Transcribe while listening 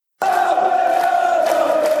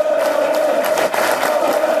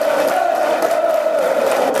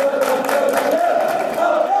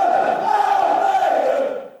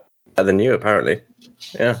better than you, apparently.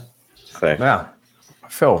 Yeah. So yeah, I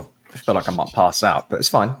feel like I might pass out, but it's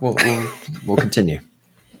fine. We'll continue.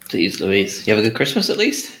 Please, Louise, you have a good Christmas at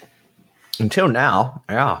least. Until now,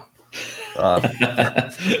 yeah.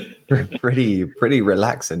 Pretty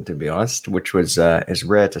relaxing, to be honest, which was is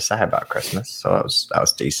rare to say about Christmas. So that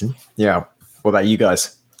was decent. Yeah. What about you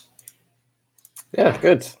guys? yeah,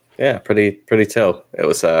 good. Yeah, pretty chill. It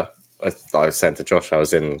was. I was saying to Josh, I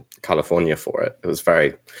was in California for it. It was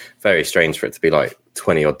very, very strange for it to be like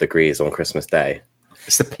 20 odd degrees on Christmas Day.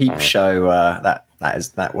 It's the Peep Show.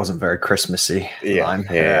 That wasn't very Christmassy. Yeah,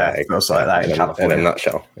 it feels like that in California. In a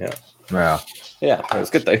nutshell. Yeah. Yeah. It was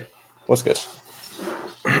good though. It was good.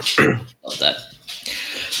 Love that.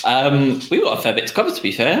 We've got a fair bit to cover, to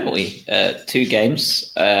be fair, haven't we? 2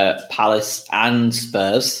 games, Palace and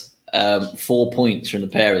Spurs. 4 points from the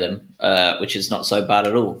pair of them, which is not so bad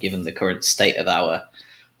at all, given the current state of our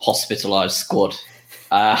hospitalised squad.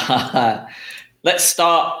 Let's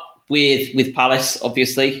start with Palace,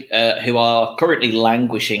 obviously, who are currently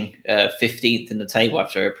languishing 15th in the table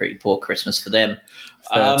after a pretty poor Christmas for them.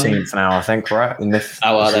 13th now, I think, right? And this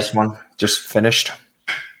one just finished.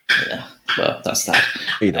 Yeah, well, that's that.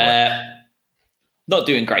 Either way. Not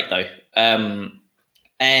doing great, though.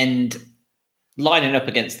 And lining up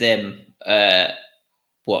against them,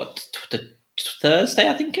 Thursday,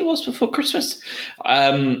 I think it was, before Christmas.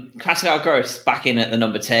 Pascal Gross back in at the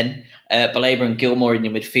number 10. Baleba and Gilmore in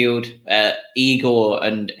your midfield. Igor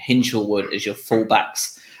and Hinchelwood as your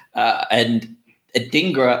fullbacks. And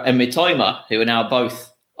Adingra and Mitoma, who are now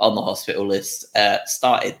both on the hospital list,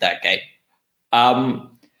 started that game.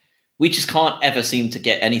 We just can't ever seem to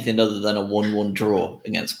get anything other than a 1-1 draw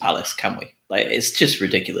against Palace, can we? Like, it's just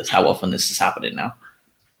ridiculous how often this is happening now.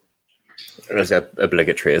 It's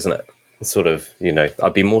obligatory, isn't it? It's sort of,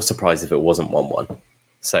 I'd be more surprised if it wasn't 1-1.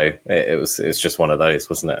 So it was just one of those,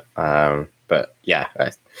 wasn't it? But yeah,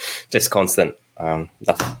 just constant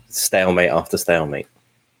stalemate after stalemate.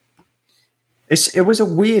 It was a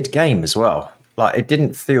weird game as well. Like, it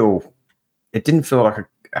didn't feel like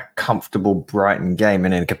a comfortable Brighton game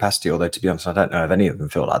in any capacity, although, to be honest, I don't know if any of them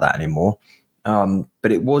feel like that anymore.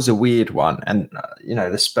 But it was a weird one. And,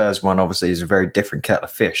 the Spurs one obviously is a very different kettle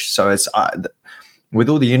of fish. So it's with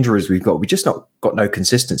all the injuries we've just not got no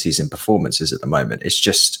consistencies in performances at the moment. It's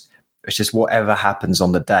just whatever happens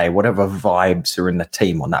on the day, whatever vibes are in the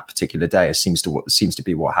team on that particular day, it seems to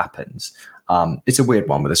be what happens. It's a weird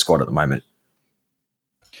one with the squad at the moment.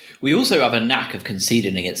 We also have a knack of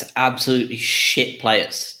conceding against absolutely shit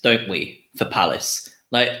players, don't we, for Palace?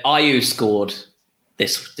 Like, Ayew scored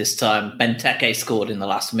this time. Benteke scored in the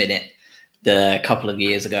last minute a couple of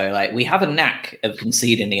years ago. Like, we have a knack of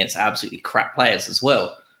conceding against absolutely crap players as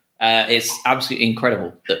well. It's absolutely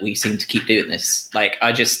incredible that we seem to keep doing this. Like,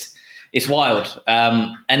 it's wild.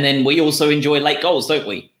 And then we also enjoy late goals, don't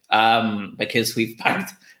we? Because we've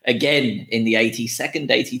bagged again in the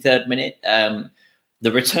 82nd, 83rd minute.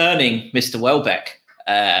 The returning Mr. Welbeck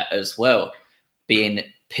as well, being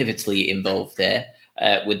pivotally involved there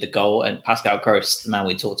with the goal, and Pascal Gross, the man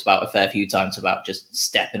we talked about a fair few times about just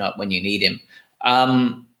stepping up when you need him.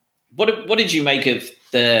 What did you make of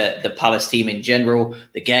the Palace team in general,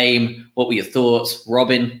 the game? What were your thoughts?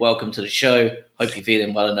 Robin, welcome to the show. Hope you're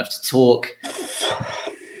feeling well enough to talk.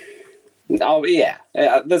 Oh, yeah.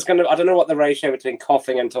 I don't know what the ratio between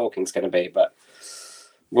coughing and talking is going to be, but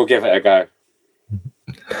we'll give it a go.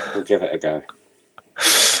 I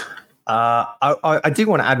do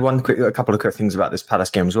want to add a couple of quick things about this Palace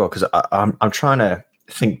game as well, because I'm trying to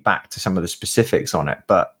think back to some of the specifics on it.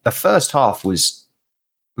 But the first half was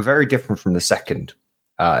very different from the second,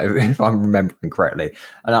 if I'm remembering correctly.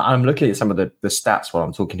 And I'm looking at some of the stats while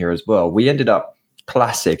I'm talking here as well. We ended up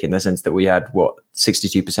classic in the sense that we had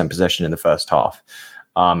 62% possession in the first half,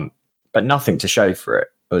 but nothing to show for it.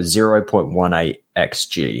 It was 0.18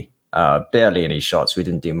 xg. Barely any shots. We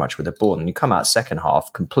didn't do much with the ball. And you come out second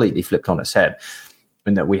half completely flipped on its head,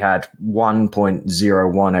 in that we had 1.01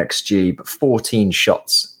 xg, but 14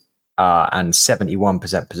 shots and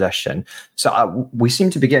 71% possession. So we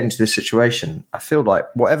seem to be getting to this situation. I feel like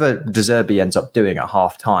whatever De Zerbi ends up doing at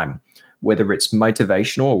half time, whether it's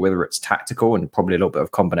motivational or whether it's tactical, and probably a little bit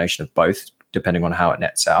of combination of both, depending on how it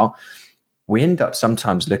nets out, we end up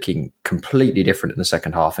sometimes looking completely different in the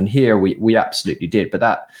second half. And here we absolutely did. But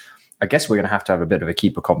that, I guess we're going to have a bit of a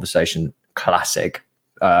keeper conversation classic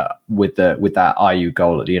with that Ayew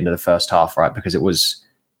goal at the end of the first half, right? Because it was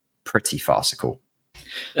pretty farcical.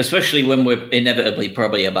 Especially when we're inevitably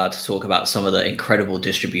probably about to talk about some of the incredible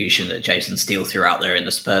distribution that Jason Steele threw out there in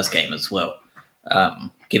the Spurs game as well.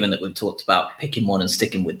 Given that we've talked about picking one and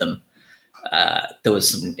sticking with them, there was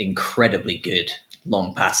some incredibly good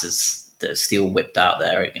long passes that are still whipped out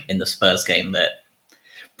there in the Spurs game that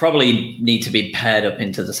probably need to be paired up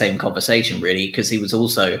into the same conversation, really, because he was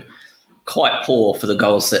also quite poor for the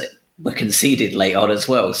goals that were conceded late on as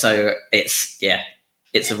well. So it's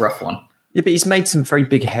a rough one. Yeah, but he's made some very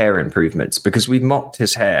big hair improvements because we've mocked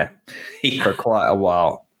his hair for quite a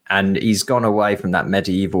while, and he's gone away from that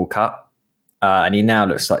medieval cut. And he now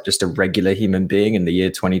looks like just a regular human being in the year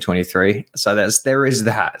 2023. So there is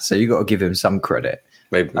that. So you got to give him some credit.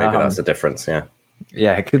 Maybe that's the difference. Yeah.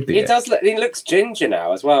 Yeah, it could be. He does. He looks ginger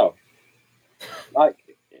now as well. Like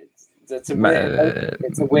it's a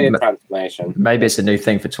weird transformation. Maybe it's a new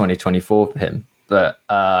thing for 2024 for him. But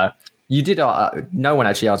you did. No one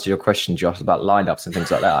actually answered your question, Josh, about lineups and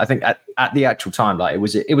things like that. I think at the actual time, like it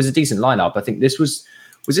was a decent lineup. I think this was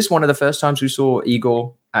this one of the first times we saw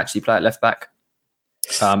Igor actually play at left back.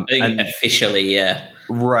 Officially, yeah.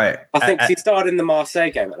 Right. I think he started in the Marseille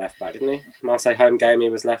game at left back, didn't he? Marseille home game, he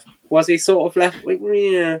was left. Was he sort of left?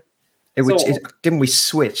 Yeah. Didn't we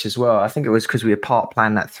switch as well? I think it was because we were part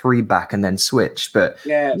plan that 3-back and then switch. But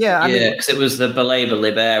yeah, because it was the Baleba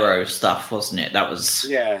Libero stuff, wasn't it? That was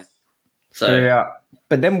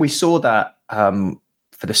But then we saw that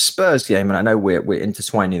for the Spurs game, and I know we're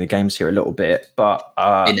intertwining the games here a little bit, but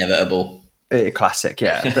inevitable, classic,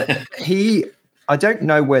 yeah. But I don't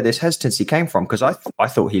know where this hesitancy came from because I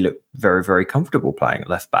thought he looked very, very comfortable playing at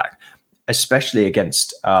left back, especially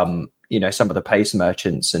against some of the pace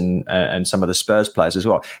merchants and some of the Spurs players as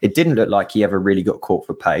well. It didn't look like he ever really got caught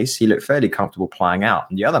for pace. He looked fairly comfortable playing out.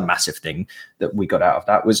 And the other massive thing that we got out of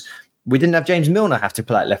that was we didn't have James Milner have to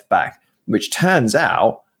play at left back, which turns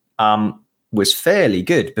out was fairly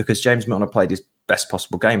good because James Milner played his best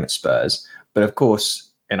possible game at Spurs. But of course,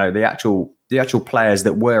 the actual players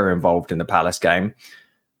that were involved in the Palace game,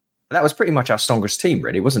 that was pretty much our strongest team,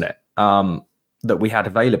 really, wasn't it? That we had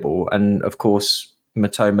available. And of course,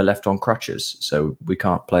 Matoma left on crutches, so we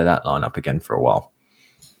can't play that lineup again for a while.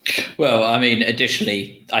 Well, I mean,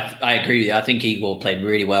 additionally, I agree with you. I think Igor played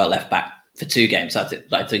really well at left back for 2 games. I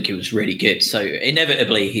think he was really good. So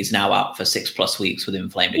inevitably, he's now out for 6+ weeks with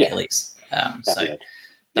inflamed Achilles. So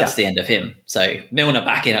that's the end of him. So Milner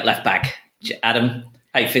back in at left back. Adam,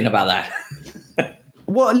 how you feeling about that?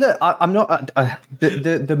 Well, look, I'm not.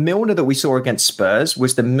 The Milner that we saw against Spurs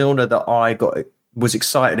was the Milner that was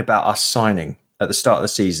excited about us signing at the start of the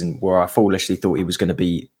season, where I foolishly thought he was going to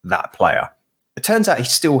be that player. It turns out he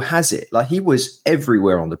still has it. Like, he was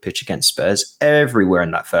everywhere on the pitch against Spurs, everywhere in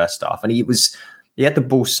that first half, and he had the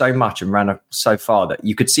ball so much and ran so far that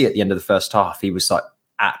you could see at the end of the first half he was like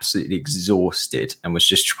absolutely exhausted and was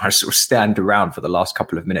just trying to sort of stand around for the last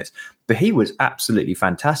couple of minutes. But he was absolutely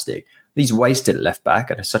fantastic. He's wasted at left back,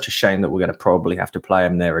 and it's such a shame that we're going to probably have to play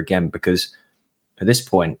him there again because at this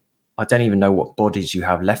point, I don't even know what bodies you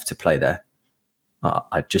have left to play there.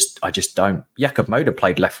 I just don't. Jakub Moder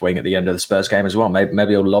played left wing at the end of the Spurs game as well.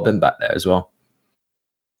 Maybe he'll lob him back there as well.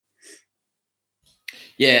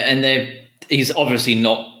 Yeah, and he's obviously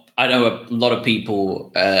not. I know a lot of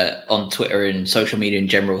people on Twitter and social media in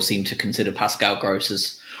general seem to consider Pascal Gross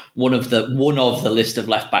as one of the list of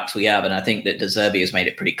left backs we have, and I think that De Zerbi has made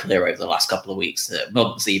it pretty clear over the last couple of weeks,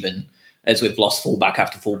 months even, as we've lost fullback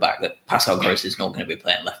after fullback, that Pascal Gross is not going to be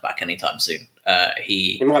playing left back anytime soon.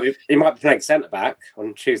 He might be playing centre back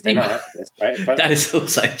on Tuesday night. That is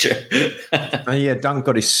also true. Yeah, Dunk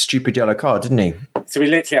got his stupid yellow card, didn't he? So we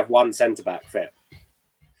literally have one centre back fit.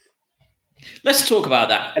 Let's talk about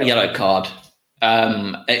that yellow card.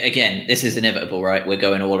 Again, this is inevitable, right? We're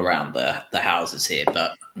going all around the houses here.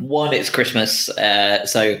 But one, it's Christmas.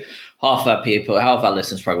 So half of our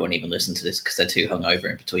listeners probably won't even listen to this because they're too hungover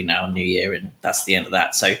in between now and New Year, and that's the end of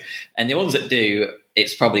that. So, and the ones that do,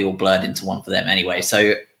 it's probably all blurred into one for them anyway.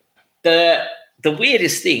 So the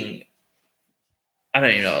weirdest thing, I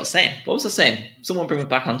don't even know what I was saying. What was I saying? Someone bring me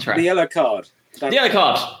back on track. The yellow card. The yellow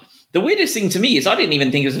card. The weirdest thing to me is I didn't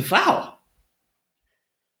even think it was a foul.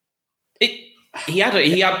 He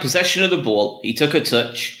had possession of the ball. He took a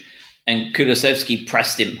touch, and Kulusevski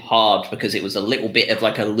pressed him hard because it was a little bit of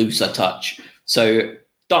like a looser touch. So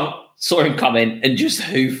Dunk saw him come in and just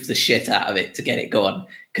hoofed the shit out of it to get it gone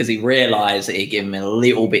because he realised that he'd given him a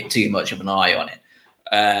little bit too much of an eye on it.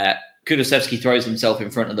 Kulusevski throws himself in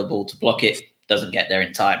front of the ball to block it. Doesn't get there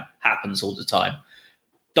in time. Happens all the time.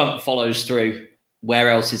 Dunk follows through. Where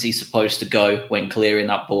else is he supposed to go when clearing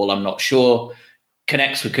that ball? I'm not sure.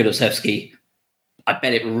 Connects with Kulusevski. I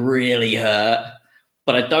bet it really hurt,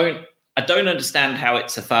 but I don't understand how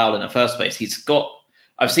it's a foul in the first place.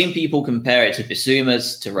 I've seen people compare it to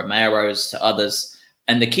Bissouma's, to Romero's, to others,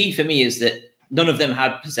 and the key for me is that none of them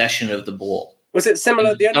had possession of the ball. Was it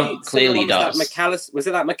similar? The only Clearly similar one was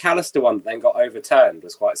that McAllister one that then got overturned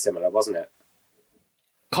was quite similar, wasn't it?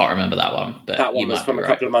 Can't remember that one, but that one was from a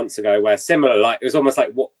couple of months ago, where similar, like it was almost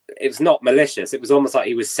like it was not malicious. It was almost like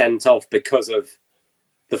he was sent off because of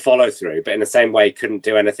the follow through, but in the same way, couldn't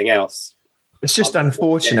do anything else. It's just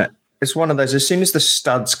unfortunate. It's one of those. As soon as the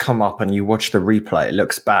studs come up and you watch the replay, it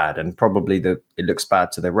looks bad, and probably it looks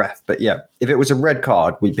bad to the ref. But yeah, if it was a red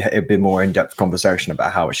card, it'd be more in-depth conversation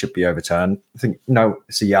about how it should be overturned. I think no,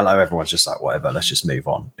 it's a yellow. Everyone's just like whatever. Let's just move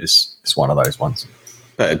on. It's one of those ones.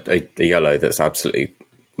 But a yellow that's absolutely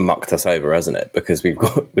mucked us over, hasn't it? Because we've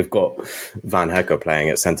got Van Hecker playing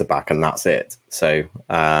at centre back, and that's it. So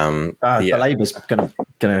Labour's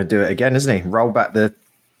gonna do it again, isn't he? Roll back the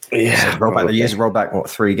roll back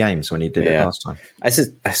 3 games when he did it last time.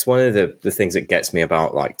 That's one of the things that gets me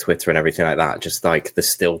about like Twitter and everything like that. Just like the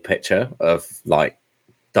still picture of like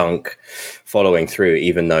Dunk following through,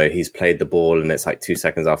 even though he's played the ball and it's like 2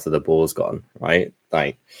 seconds after the ball's gone, right?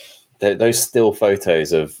 Like those still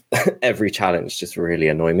photos of every challenge just really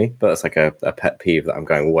annoy me. But that's like a pet peeve that I'm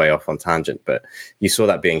going way off on tangent. But you saw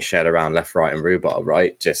that being shared around left, right, and rhubarb,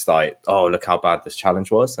 right? Just like, oh, look how bad this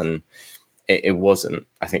challenge was. And it wasn't.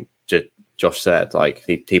 I think Josh said, like,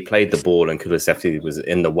 he played the ball and Kulusevski was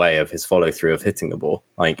in the way of his follow through of hitting the ball.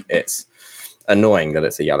 Like, it's annoying that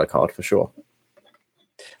it's a yellow card for sure.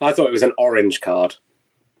 I thought it was an orange card.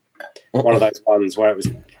 One of those ones where it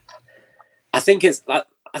was. I think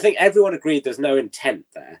everyone agreed there's no intent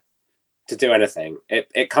there to do anything.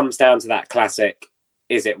 It comes down to that classic: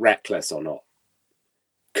 is it reckless or not?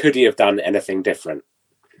 Could he have done anything different?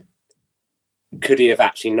 Could he have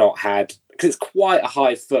actually not had? Because it's quite a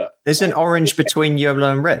high foot. There's an orange between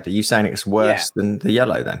yellow and red. Are you saying it's worse than the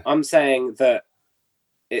yellow then? I'm saying that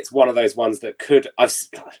it's one of those ones that could. I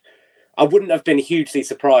wouldn't have been hugely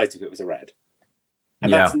surprised if it was a red.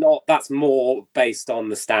 And that's more based on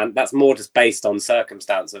the stand. That's more just based on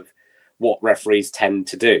circumstance of what referees tend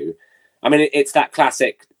to do. I mean, it's that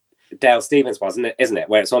classic Dale Stevens one, isn't it?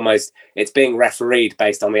 Where it's being refereed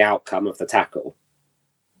based on the outcome of the tackle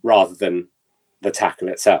rather than the tackle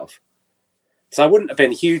itself. So I wouldn't have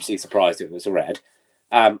been hugely surprised if it was a red.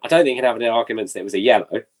 I don't think you can have any arguments that it was a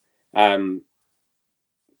yellow.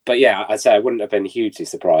 But yeah, I'd say I wouldn't have been hugely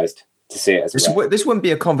surprised to see it as a red. This wouldn't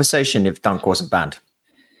be a conversation if Dunk wasn't banned.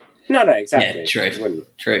 No, exactly. Yeah,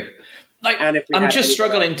 true. Like, I'm just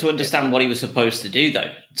struggling to understand what he was supposed to do,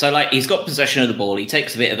 though. So, like, he's got possession of the ball. He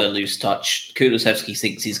takes a bit of a loose touch. Kulusevski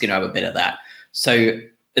thinks he's going to have a bit of that. So,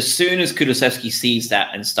 as soon as Kulusevski sees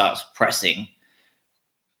that and starts pressing,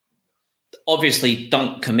 obviously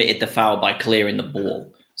Dunk committed the foul by clearing the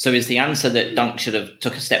ball. So, is the answer that Dunk should have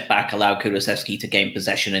took a step back, allow Kulusevski to gain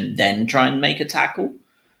possession, and then try and make a tackle?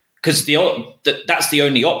 Because that's the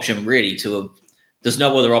only option, really. There's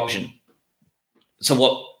no other option. So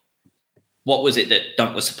what was it that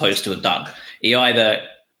Dunk was supposed to have done? He either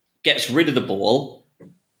gets rid of the ball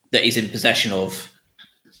that he's in possession of,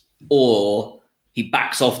 or he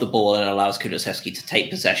backs off the ball and allows Kulusevski to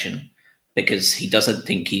take possession because he doesn't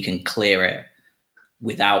think he can clear it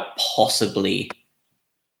without possibly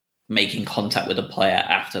making contact with the player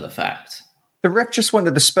after the fact. The ref just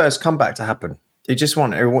wanted the Spurs comeback to happen. He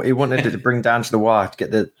wanted it to bring down to the wire to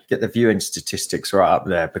get the viewing statistics right up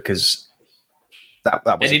there because that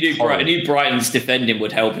was. And he knew Brighton's defending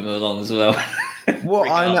would help him along as well.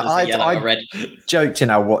 Well, I joked in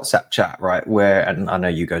our WhatsApp chat, right, and I know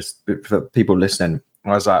you guys, but for people listening, I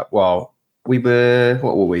was like, well, we were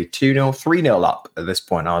 2-0, 3-0 up at this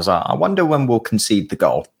point. I was like, I wonder when we'll concede the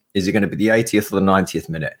goal. Is it going to be the 80th or the 90th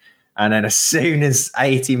minute? And then as soon as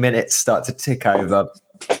 80 minutes start to tick over,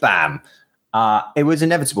 bam. It was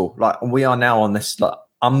inevitable. Like, we are now on this like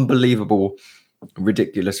unbelievable,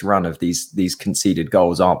 ridiculous run of these conceded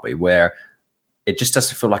goals, aren't we? Where it just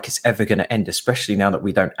doesn't feel like it's ever going to end, especially now that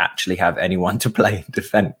we don't actually have anyone to play in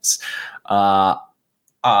defence.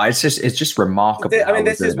 It's just remarkable. I mean,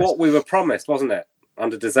 this is what we were promised, wasn't it?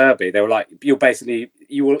 Under De Zerbi, they were like, you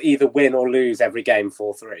will either win or lose every game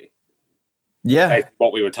 4-3. Yeah,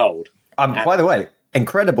 what we were told. By the way,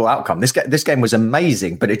 incredible outcome. This game was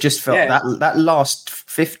amazing, but it just felt that last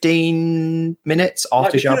 15 minutes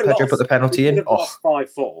after João Pedro put the penalty in.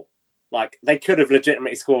 5-4. Like, they could have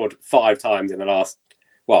legitimately scored 5 times in the last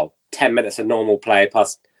 10 minutes of normal play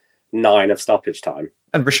plus 9 of stoppage time.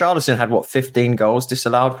 And Richarlison had 15 goals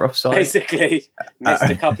disallowed for offside. Basically, missed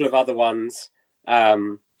a couple of other ones. I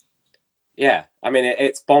mean,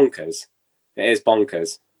 it's bonkers. It is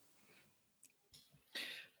bonkers.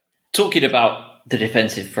 Talking about the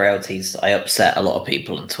defensive frailties, I upset a lot of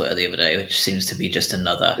people on Twitter the other day, which seems to be just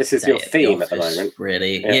another. This is your theme at the moment,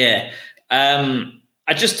 really. Yeah.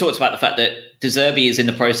 I just talked about the fact that De Zerbi is in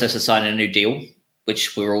the process of signing a new deal,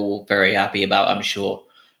 which we're all very happy about, I'm sure.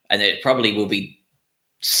 And it probably will be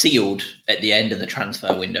sealed at the end of the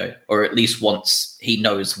transfer window, or at least once he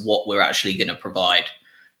knows what we're actually going to provide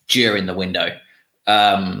during the window.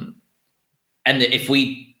 And if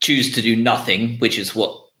we choose to do nothing, which is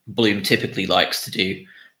what Bloom typically likes to do,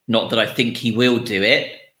 not that I think he will do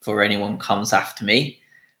it for anyone comes after me,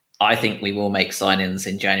 I think we will make signings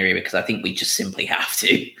in January because I think we just simply have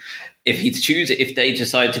to. If they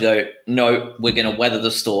decide to go, no, we're going to weather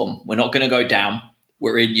the storm. We're not going to go down.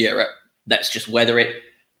 We're in Europe. Let's just weather it.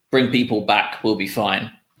 Bring people back. We'll be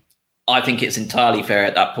fine. I think it's entirely fair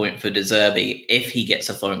at that point for De Zerbi, if he gets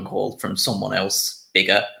a phone call from someone else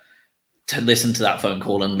bigger, to listen to that phone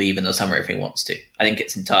call and leave in the summer if he wants to. I think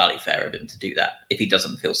it's entirely fair of him to do that if he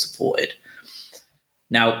doesn't feel supported.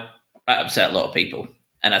 Now, that upset a lot of people.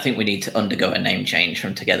 And I think we need to undergo a name change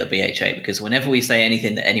from Together BHA, because whenever we say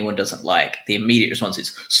anything that anyone doesn't like, the immediate response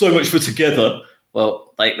is, so much for Together.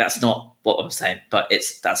 Well, like, that's not what I'm saying, but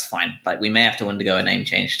that's fine. Like, we may have to undergo a name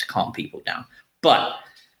change to calm people down. But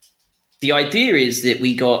the idea is that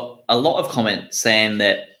we got a lot of comments saying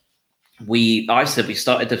that I said we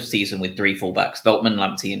started the season with 3 fullbacks, Veltman,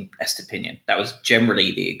 Lamptey, and Estepinian. That was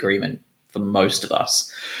generally the agreement for most of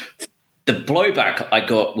us. The blowback I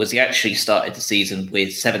got was he actually started the season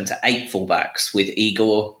with 7 to 8 fullbacks with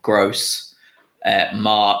Igor, Gross,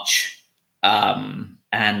 March,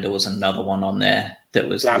 and there was another one on there that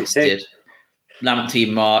was listed.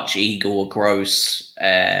 Lamptey, March, Igor, Gross.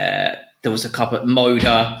 There was a couple of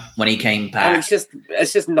Moda when he came back.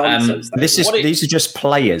 It's just nonsense. These are just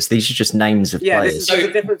players. These are just names of players. There's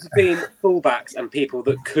a difference between fullbacks and people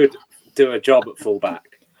that could do a job at fullback.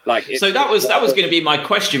 So that was going to be my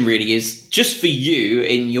question. Really, is just for you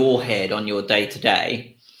in your head on your day to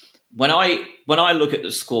day. When I look at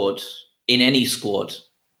the squad, in any squad,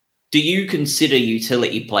 do you consider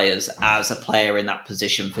utility players as a player in that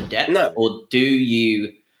position for depth? No. Or do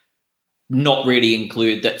you not really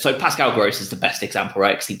include that? So Pascal Gross is the best example,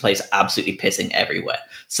 right? Because he plays absolutely pissing everywhere.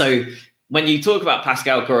 So when you talk about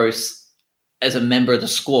Pascal Gross as a member of the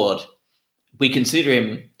squad, we consider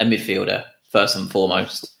him a midfielder first and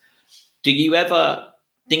foremost. Do you ever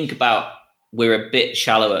think about we're a bit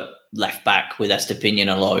shallow at left back with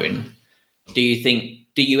Estepinian alone? Do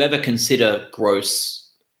you ever consider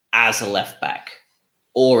Gross as a left back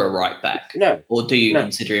or a right back? No. Or do you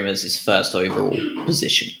consider him as his first overall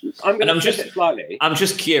position? I'm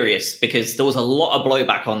just curious because there was a lot of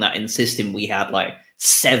blowback on that, insisting we had like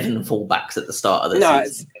 7 fullbacks at the start of the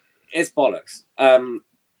season. It's bollocks.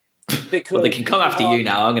 Because well, they can come after you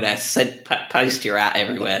now. I'm going to post your at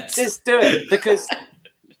everywhere. Just do it, because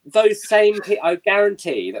those same I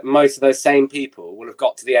guarantee that most of those same people will have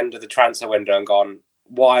got to the end of the transfer window and gone,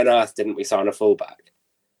 why on earth didn't we sign a fullback?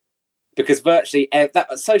 Because virtually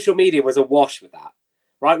that social media was awash with that,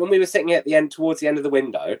 right? When we were sitting at the end, towards the end of the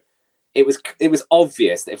window, it was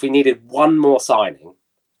obvious that if we needed one more signing,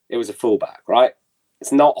 it was a fullback, right?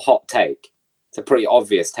 It's not a hot take. It's a pretty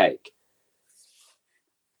obvious take.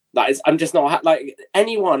 I'm just not like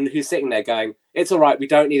anyone who's sitting there going, it's all right, we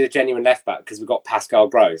don't need a genuine left back because we've got Pascal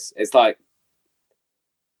Gross. It's like,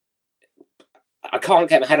 I can't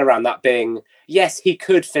get my head around that being, yes, he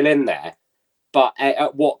could fill in there, but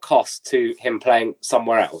at what cost to him playing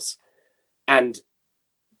somewhere else? And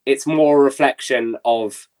it's more a reflection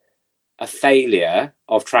of a failure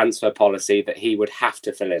of transfer policy that he would have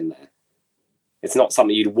to fill in there. It's not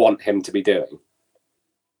something you'd want him to be doing.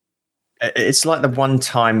 It's like the one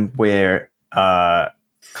time where Carl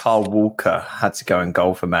Walker had to go and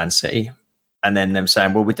goal for Man City, and then them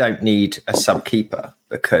saying, well, we don't need a sub keeper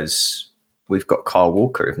because we've got Carl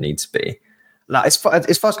Walker if needs be. Like,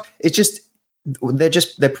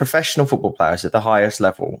 they're professional football players at the highest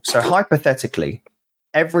level. So hypothetically,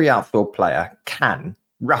 every outfield player can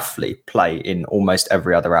roughly play in almost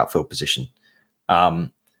every other outfield position,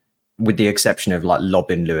 with the exception of like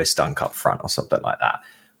lobbing Lewis Dunk up front or something like that.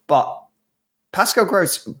 But Pascal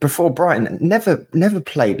Gross before Brighton never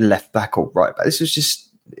played left back or right back.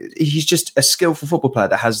 He's just a skillful football player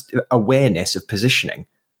that has awareness of positioning.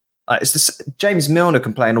 James Milner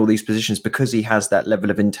can play in all these positions because he has that level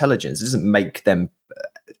of intelligence. It doesn't make them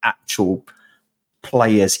actual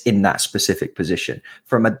players in that specific position.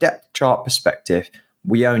 From a depth chart perspective,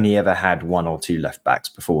 we only ever had 1 or 2 left backs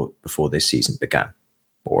before this season began,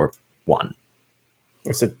 or 1.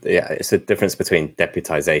 It's a difference between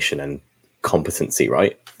deputization and competency,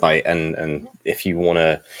 right? Like, and if you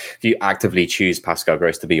actively choose Pascal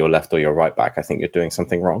Gross to be your left or your right back, I think you're doing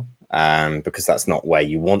something wrong, because that's not where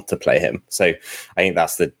you want to play him. So I think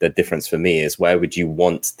that's the difference for me, is where would you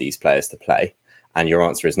want these players to play? and your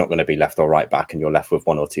answer is not going to be left or right back, and you're left with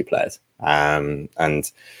one or two players.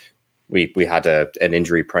 And we had an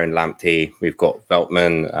injury-prone Lamptey. We've got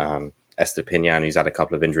Veltman, Estepinian, who's had a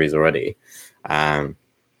couple of injuries already.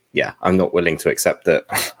 Yeah, I'm not willing to accept that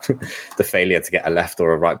the failure to get a left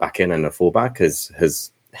or a right back in and a fullback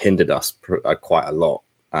has hindered us quite a lot.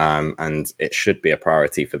 And it should be a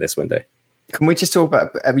priority for this window. Can we just talk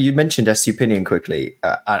about, you mentioned Estepinian quickly,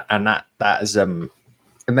 and that is, it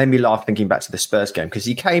made me laugh thinking back to the Spurs game, because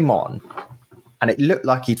he came on and it looked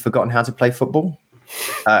like he'd forgotten how to play football.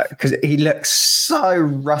 Because he looks so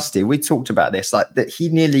rusty. We talked about this, like that he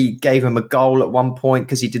nearly gave him a goal at one point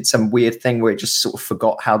because he did some weird thing where he just sort of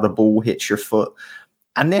forgot how the ball hits your foot.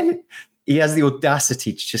 And then he has the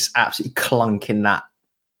audacity to just absolutely clunk in that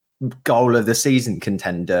goal of the season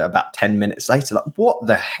contender about 10 minutes later. Like, what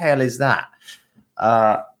the hell is that?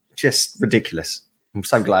 Just ridiculous. I'm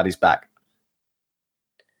so glad he's back.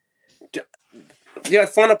 The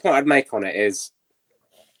final point I'd make on it is,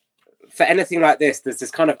 for anything like this, there's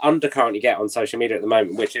this kind of undercurrent you get on social media at the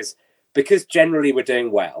moment, which is because generally we're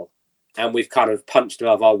doing well and we've kind of punched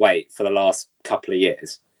above our weight for the last couple of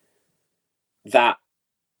years, that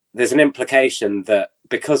there's an implication that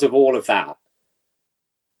because of all of that,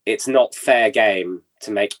 it's not fair game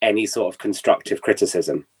to make any sort of constructive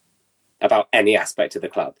criticism about any aspect of the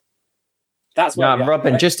club. That's what. No,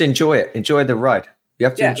 Robin, just enjoy it. Enjoy the ride. You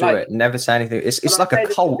have to enjoy it. Never say anything. It's like a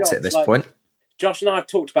cult at this point. Josh and I have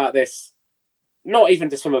talked about this, not even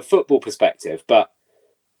just from a football perspective, but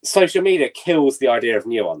social media kills the idea of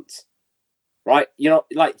nuance, right? You know,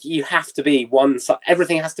 like you have to be one side,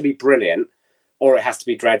 everything has to be brilliant or it has to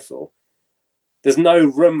be dreadful. There's no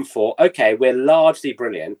room for, okay, we're largely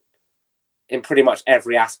brilliant in pretty much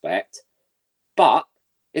every aspect, but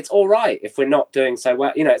it's all right if we're not doing so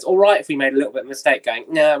well. You know, it's all right if we made a little bit of a mistake going,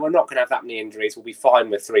 no, we're not going to have that many injuries. We'll be fine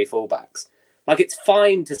with 3 fullbacks. Like, it's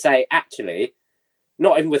fine to say, actually,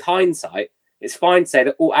 not even with hindsight, it's fine to say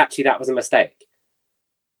that, oh, actually, that was a mistake.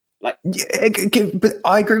 Like, yeah, but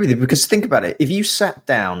I agree with you, because think about it. If you sat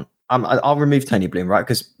down, I'll remove Tony Bloom, right?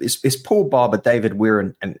 Because it's Paul Barber, David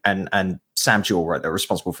Weir, and Sam Jewell, right? They're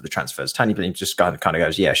responsible for the transfers. Tony Bloom just kind of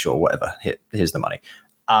goes, yeah, sure, whatever. Here's the money.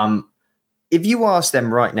 If you ask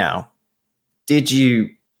them right now, did you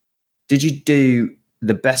do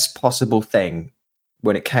the best possible thing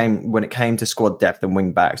when it came to squad depth and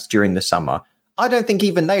wing backs during the summer? I don't think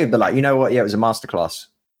even they would be like, you know what? Yeah, it was a masterclass.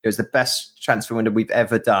 It was the best transfer window we've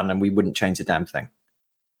ever done, and we wouldn't change a damn thing.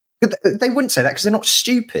 They wouldn't say that because they're not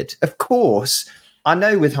stupid. Of course, I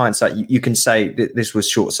know with hindsight, you can say that this was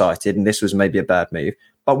short-sighted and this was maybe a bad move,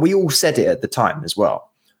 but we all said it at the time as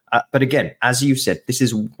well. But again, as you said, this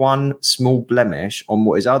is one small blemish on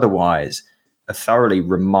what is otherwise a thoroughly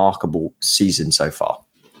remarkable season so far.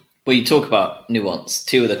 Well, you talk about nuance.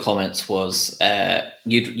 2 of the comments was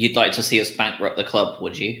you'd like to see us bankrupt the club,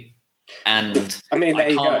 would you? And I mean,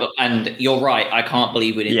 there you go. And you're right. I can't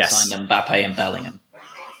believe we didn't sign Mbappe and Bellingham.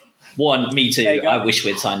 One, me too. I wish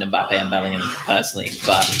we'd signed Mbappe and Bellingham personally,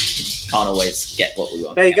 but can't always get what we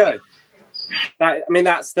want. There you go.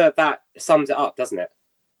 That sums it up, doesn't it?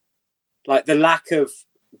 Like, the lack of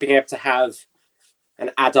being able to have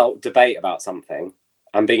an adult debate about something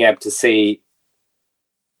and being able to see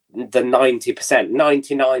the 90%,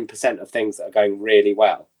 99% of things that are going really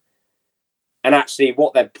well. And actually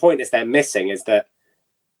what their point is they're missing is that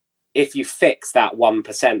if you fix that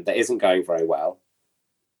 1% that isn't going very well,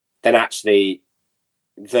 then actually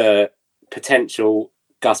the potential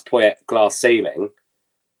Gus Poyet glass ceiling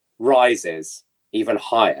rises even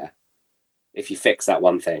higher if you fix that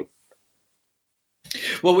one thing.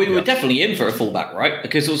 Well, we were definitely in for a fullback, right?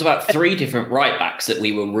 Because there was about 3 different right backs that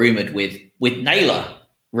we were rumoured with Naylor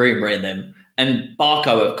rumouring them. And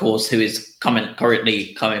Barco, of course, who is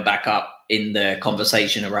currently coming back up in the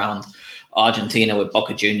conversation around Argentina with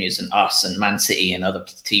Boca Juniors and us and Man City and other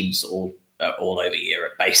teams all over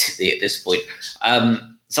Europe, basically, at this point.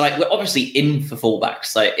 So, like, we're obviously in for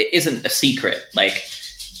fullbacks. Like, it isn't a secret. Like,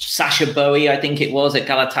 Sasha Bowie, I think it was, at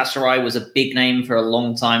Galatasaray, was a big name for a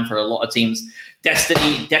long time for a lot of teams.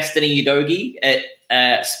 Destiny Udogie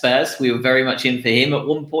at Spurs, we were very much in for him at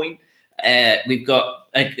one point. We've got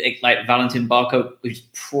like Valentin Barco, who's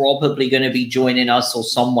probably going to be joining us or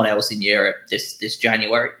someone else in Europe this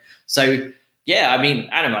January. So, yeah, I mean,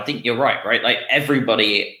 Adam, I think you're right? Like,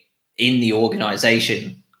 everybody in the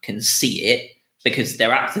organization can see it because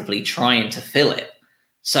they're actively trying to fill it.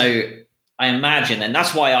 So I imagine, and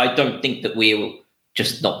that's why I don't think that we will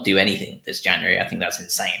just not do anything this January. I think that's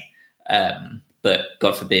insane. But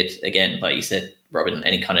God forbid, again, like you said, Robin,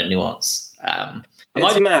 any kind of nuance.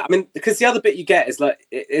 It's mad. I mean, because the other bit you get is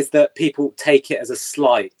that people take it as a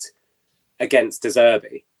slight against De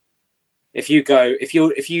Zerbi, if you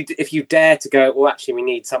dare to go, well, actually, we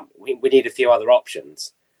need a few other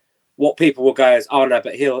options. What people will go is, oh no,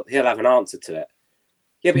 but he'll have an answer to it.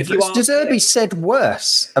 Yeah, but if you De Zerbi said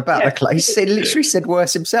worse about the club. He literally said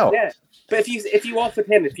worse himself. Yeah, but if you offered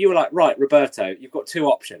him, if you were like, right, Roberto, you've got two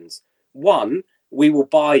options. One, we will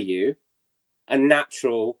buy you a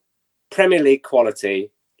natural Premier League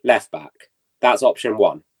quality left back. That's option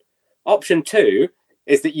one. Option two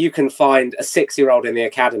is that you can find a 6-year-old in the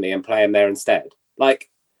academy and play him there instead. Like,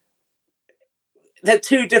 they're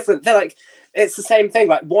two different. They're like, it's the same thing.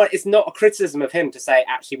 Like, what? It's not a criticism of him to say,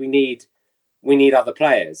 actually, we need other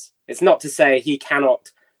players. It's not to say he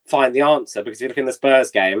cannot find the answer, because if you look in the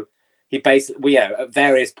Spurs game, he basically, at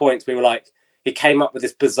various points, we were like, he came up with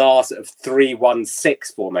this bizarre sort of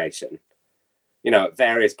 3-1-6 formation, at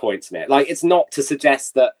various points in it. Like, it's not to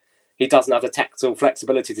suggest that he doesn't have the tactical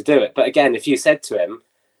flexibility to do it. But again, if you said to him,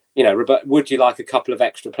 Robert, would you like a couple of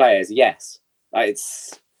extra players? Yes.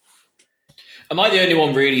 Am I the only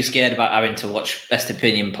one really scared about having to watch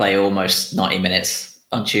Estepinian play almost 90 minutes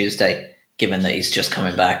on Tuesday, given that he's just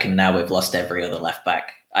coming back and now we've lost every other left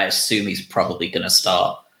back? I assume he's probably going to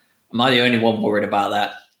start. Am I the only one worried about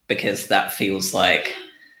that? Because that feels like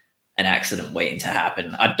an accident waiting to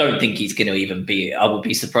happen. I don't think he's going to even be. I would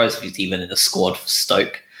be surprised if he's even in the squad for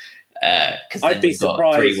Stoke. Because then we've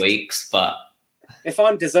got 3 weeks. But if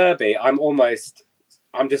I'm De Zerbi,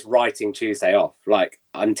 I'm just writing Tuesday off. Like,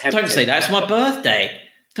 I'm tempted. Don't say that. It's my birthday.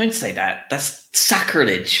 Don't say that. That's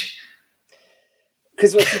sacrilege.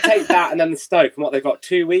 Because if you take that and then the Stoke, and what they've got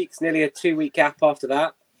 2 weeks, nearly a 2-week gap after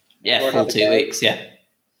that. Yeah, full 2 weeks. Yeah.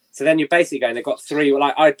 So then you're basically going, they've got 3.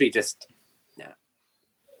 Like, I'd be just,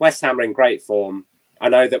 West Ham are in great form. I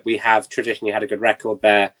know that we have traditionally had a good record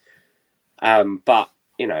there. But,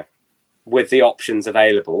 with the options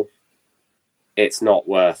available, it's not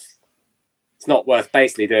worth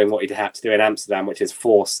basically doing what you had to do in Amsterdam, which is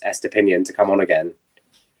force Estepinian to come on again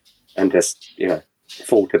and just,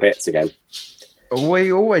 fall to bits again.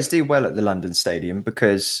 We always do well at the London Stadium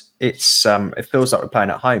because it's it feels like we're playing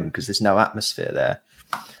at home because there's no atmosphere there.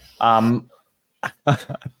 I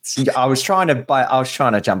was trying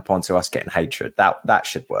to jump onto us getting hatred. That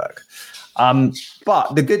should work.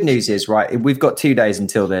 But the good news is, right, we've got 2 days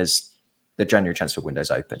until there's the January transfer window's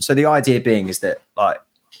open. So the idea being is that, like,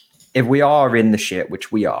 if we are in the shit,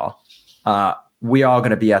 which we are going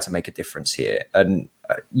to be able to make a difference here. And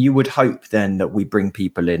you would hope then that we bring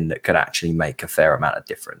people in that could actually make a fair amount of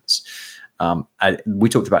difference. We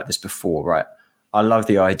talked about this before, right? I love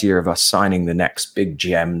the idea of us signing the next big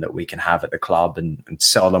gem that we can have at the club and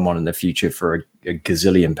sell them on in the future for a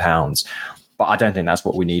gazillion pounds. But I don't think that's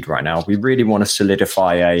what we need right now. We really want to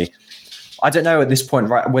solidify I don't know at this point,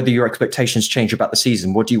 right, whether your expectations change about the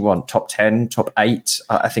season. What do you want? Top 10, top 8?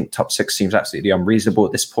 I think top 6 seems absolutely unreasonable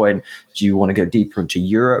at this point. Do you want to go deeper into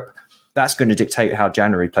Europe? That's going to dictate how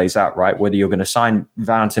January plays out, right? Whether you're going to sign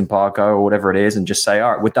Valentin Barco or whatever it is and just say,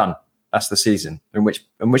 all right, we're done. That's the season. In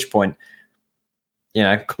which point,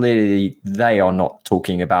 clearly they are not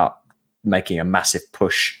talking about making a massive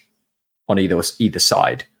push on either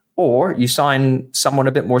side. Or you sign someone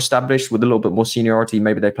a bit more established with a little bit more seniority.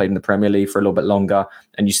 Maybe they played in the Premier League for a little bit longer,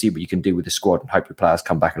 and you see what you can do with the squad and hope your players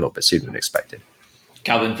come back a little bit sooner than expected.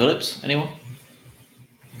 Calvin Phillips, anyone?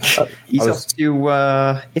 He's off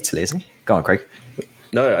to Italy, isn't he? Go on, Craig.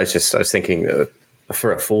 No, I was thinking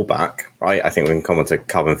for a fullback, right? I think we can come on to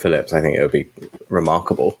Calvin Phillips. I think it would be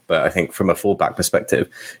remarkable. But I think from a fullback perspective,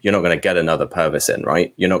 you're not going to get another Purvis in,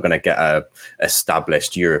 right? You're not going to get a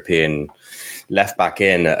established European left back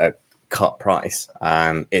in at a cut price.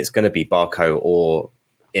 It's going to be Barco or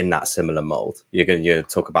in that similar mold. You're going to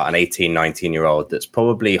talk about an 18, 19-year-old that's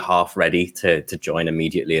probably half ready to join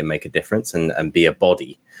immediately and make a difference and be a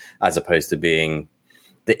body, as opposed to being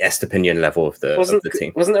the Estepinian level of the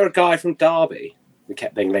team. Wasn't there a guy from Derby we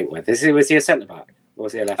kept being linked with? Was he a centre-back? Or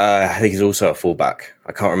was he a left? I think he's also a fullback.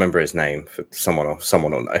 I can't remember his name. For someone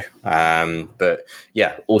will know. But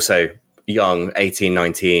yeah, also young, 18,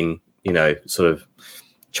 19, sort of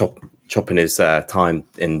chopping his time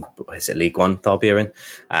in, is it League One Derby are in?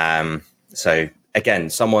 So again,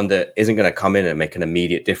 someone that isn't going to come in and make an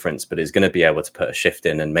immediate difference, but is going to be able to put a shift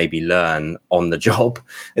in and maybe learn on the job,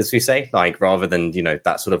 as we say, like rather than,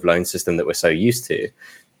 that sort of loan system that we're so used to.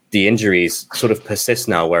 The injuries sort of persist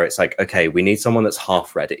now where it's like, okay, we need someone that's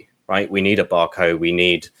half ready, right? We need a Barco. We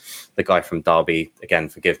need the guy from Derby, again,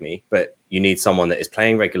 forgive me, but you need someone that is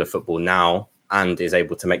playing regular football now and is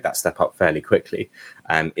able to make that step up fairly quickly.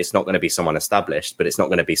 It's not going to be someone established, but it's not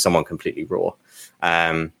going to be someone completely raw.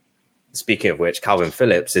 speaking of which, Calvin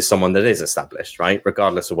Phillips is someone that is established, right?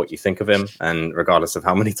 Regardless of what you think of him and regardless of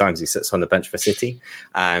how many times he sits on the bench for City.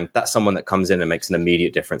 That's someone that comes in and makes an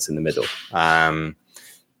immediate difference in the middle.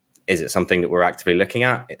 Is it something that we're actively looking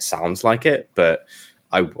at? It sounds like it, but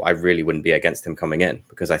I really wouldn't be against him coming in,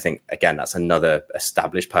 because I think, again, that's another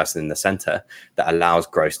established person in the centre that allows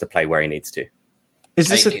Gross to play where he needs to. Is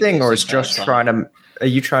this a thing, or is Josh trying to? Are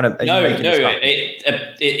you trying to? No.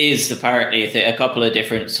 It is apparently. A couple of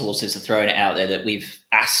different sources are throwing it out there that we've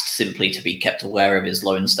asked simply to be kept aware of his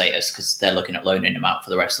loan status, because they're looking at loaning him out for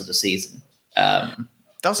the rest of the season.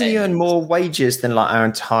 Doesn't he earn more wages than like our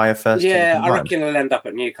entire first? Yeah, I reckon he'll end up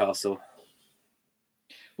at Newcastle.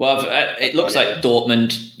 Well, it looks like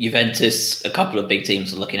Dortmund, Juventus, a couple of big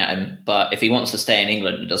teams are looking at him. But if he wants to stay in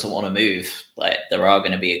England and doesn't want to move, like, there are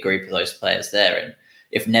going to be a group of those players there. And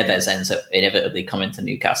if Neves ends up inevitably coming to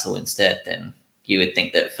Newcastle instead, then you would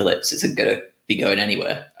think that Phillips isn't going to be going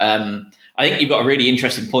anywhere. I think you've got a really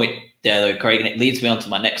interesting point there, though, Craig, and it leads me on to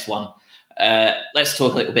my next one. Let's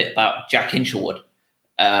talk a little bit about Jack Hinshelwood.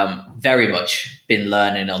 Very much been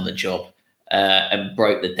learning on the job. And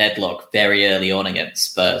broke the deadlock very early on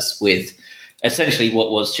against Spurs with essentially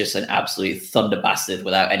what was just an absolute thunder bastard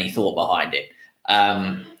without any thought behind it.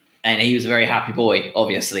 And he was a very happy boy,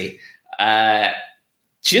 obviously.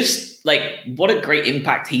 Just like, what a great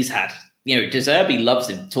impact he's had. You know, De Zerbi loves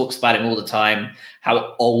him, talks about him all the time,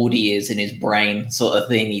 how old he is in his brain, sort of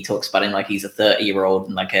thing. He talks about him like he's a 30-year-old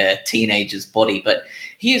and like a teenager's body, but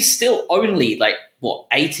he is still only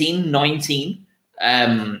 18, 19.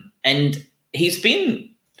 And he's been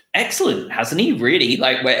excellent, hasn't he? Really,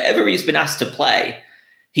 wherever he's been asked to play,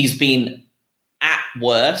 he's been at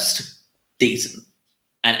worst decent,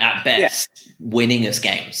 and at best winning us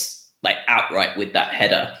games outright with that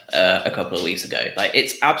header a couple of weeks ago.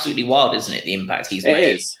 It's absolutely wild, isn't it? The impact he's made.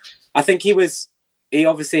 It is. I think he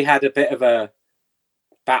obviously had a bit of a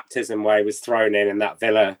baptism where he was thrown in that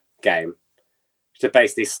Villa game to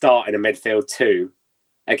basically start in a midfield 2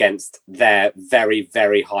 against their very,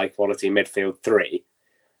 very high quality midfield 3,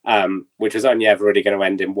 which was only ever really going to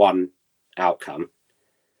end in one outcome.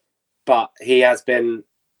 But he has been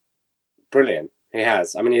brilliant. He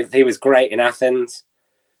has. I mean, he was great in Athens.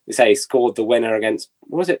 You say he scored the winner against,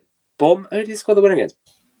 what was it? Who did he score the winner against?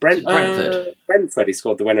 Brentford. Brentford he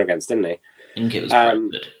scored the winner against, didn't he? I think it was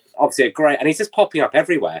Brentford. Obviously a great, and he's just popping up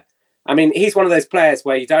everywhere. I mean, he's one of those players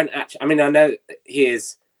where you don't actually, I mean, I know he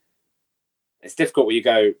is, it's difficult where you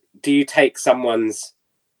go, do you take someone's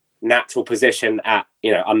natural position at,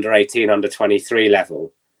 under 18, under 23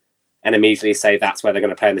 level and immediately say that's where they're going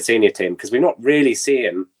to play in the senior team? Because we've not really seen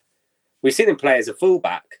him. We've seen him play as a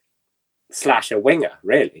fullback / a winger,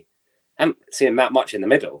 really. Haven't seen him that much in the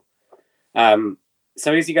middle.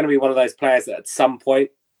 So is he going to be one of those players that at some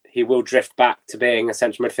point he will drift back to being a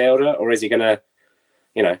central midfielder, or is he going to,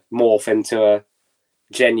 morph into a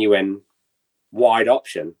genuine wide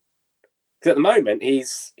option? Because at the moment,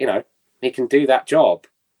 he's, he can do that job,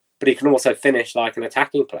 but he can also finish like an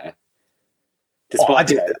attacking player.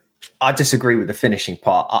 Despite, I disagree with the finishing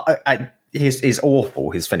part. He's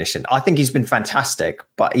awful, his finishing. I think he's been fantastic,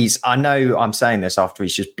 but I know I'm saying this after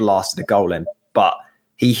he's just blasted a goal in, but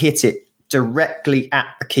he hit it directly at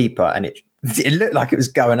the keeper and it looked like it was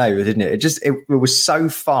going over, didn't it? It was so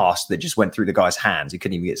fast that it just went through the guy's hands. He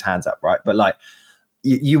couldn't even get his hands up, right? But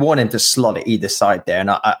you want him to slot it either side there. And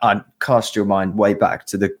I cast your mind way back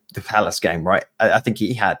to the Palace game, right? I think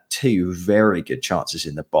he had 2 very good chances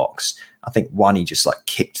in the box. I think one he just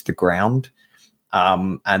kicked the ground,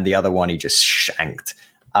 and the other one he just shanked.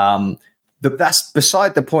 But that's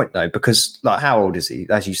beside the point though, because how old is he?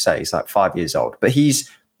 As you say, he's 5 years old. But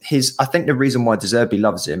I think the reason why De Zerbi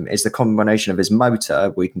loves him is the combination of his motor,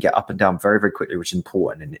 where he can get up and down very, very quickly, which is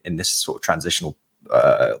important in this sort of transitional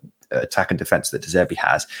attack and defense that De Zerbi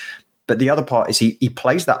has. But the other part is he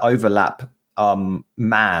plays that overlap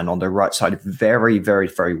man on the right side very, very,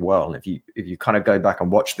 very well. And if you kind of go back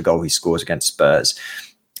and watch the goal he scores against Spurs,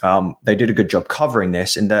 they did a good job covering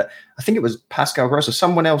this, in that I think it was Pascal Gross or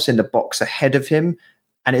someone else in the box ahead of him.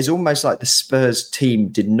 And it's almost like the Spurs team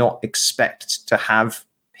did not expect to have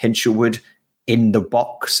Hinshelwood in the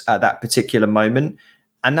box at that particular moment.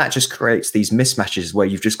 And that just creates these mismatches where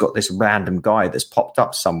you've just got this random guy that's popped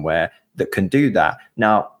up somewhere that can do that.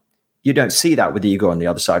 Now, you don't see that with Igor on the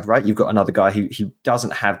other side, right? You've got another guy who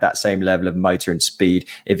doesn't have that same level of motor and speed.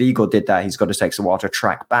 If Igor did that, he's got to take a while to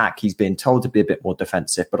track back. He's been told to be a bit more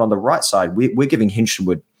defensive. But on the right side, we're giving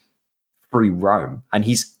Hinshelwood free roam, and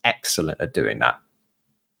he's excellent at doing that.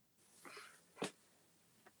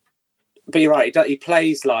 But you're right. He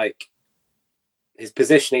plays like his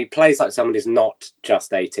position. He plays like someone who's not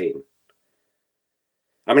just 18.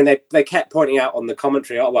 I mean, they kept pointing out on the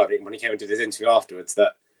commentary, when he came into this interview afterwards,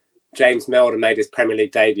 that James Milner made his Premier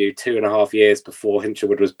League debut 2.5 years before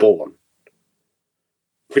Hinchelwood was born,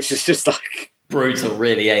 which is just like brutal,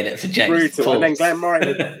 really, ain't it, for James? Brutal. And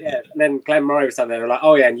then Glenn Murray was something like,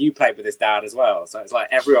 "Oh yeah, and you played with his dad as well." So it's like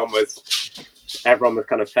everyone was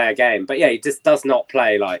kind of fair game. But yeah, he just does not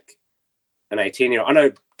play like an 18-year-old. I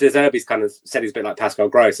know De Zerbi's kind of said he's a bit like Pascal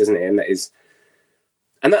Gross, isn't he?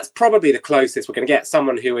 And that's probably the closest we're going to get.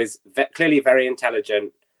 Someone who is clearly very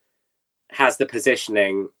intelligent, has the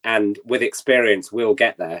positioning, and with experience will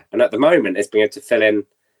get there. And at the moment, it's being able to fill in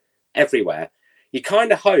everywhere. You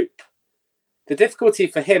kind of hope. The difficulty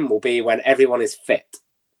for him will be when everyone is fit.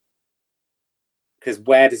 Because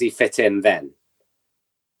where does he fit in then?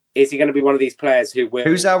 Is he going to be one of these players who will...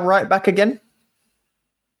 Who's our right back again?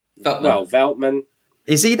 Veltman.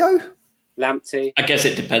 Is he though? Lamptey. I guess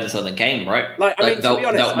it depends on the game, right? To be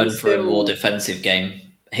honest, Veltman for a more defensive game.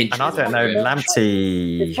 And I don't know,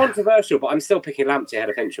 Lamptey... It's controversial, but I'm still picking Lamptey ahead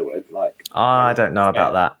of Hinchelwood. I don't know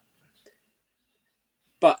about that.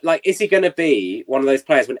 But is he going to be one of those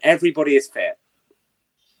players when everybody is fit?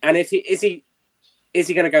 And is he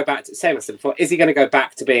going to go back to, same as I said before, is he going to go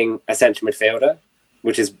back to being a central midfielder,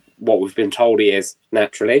 which is what we've been told he is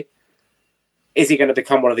naturally? Is he going to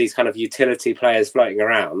become one of these kind of utility players floating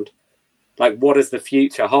around? What does the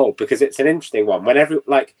future hold? Because it's an interesting one.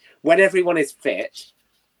 When everyone is fit,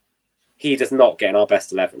 he does not get in our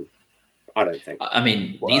best 11. I don't think. I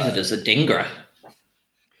mean, neither does Adingra.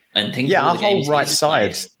 And our whole right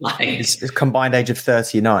side is combined age of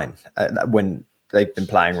 39 when they've been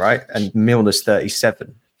playing, right? And Milner's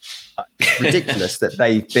 37. It's ridiculous that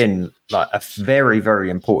they've been a very, very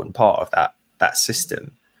important part of that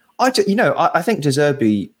system. I think De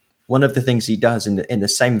Zerbi, one of the things he does in the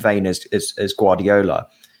same vein as Guardiola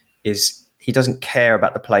is he doesn't care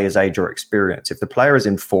about the player's age or experience. If the player is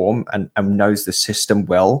in form and knows the system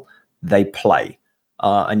well, they play.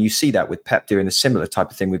 And you see that with Pep doing a similar type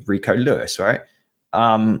of thing with Rico Lewis, right?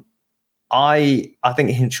 I think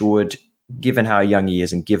Hinchelwood, given how young he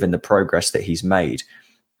is and given the progress that he's made,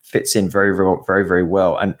 fits in very, very, very, very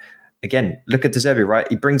well. And again, look at De Zerbi, right?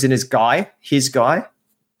 He brings in his guy,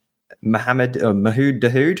 Mahoud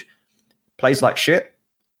Dahoud, plays like shit.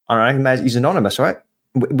 I don't know, he's anonymous, right?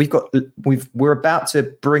 We're about to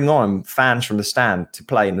bring on fans from the stand to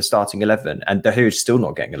play in the starting 11, and Dahoud's still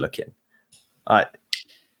not getting a look in.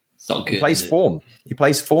 It's not good. He plays form. He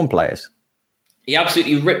plays form players. He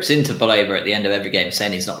absolutely rips into Baleba at the end of every game,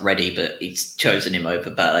 saying he's not ready, but he's chosen him over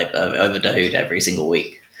Dahoud every single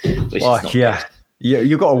week. Which is not good.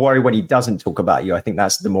 You've got to worry when he doesn't talk about you. I think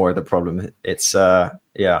that's the more of the problem. It's than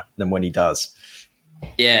when he does.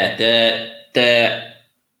 Yeah, the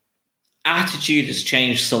attitude has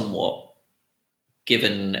changed somewhat,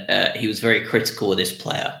 given he was very critical of this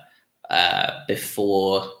player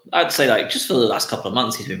before. I'd say just for the last couple of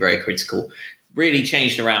months, he's been very critical. Really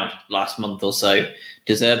changed around last month or so.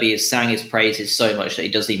 De Zerbi has sang his praises so much that he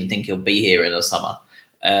doesn't even think he'll be here in the summer.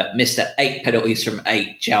 Missed 8 penalties from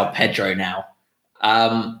 8. João Pedro now.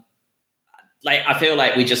 I feel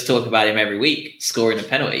like we just talk about him every week scoring a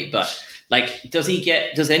penalty, but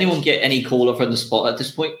does anyone get any caller from the spot at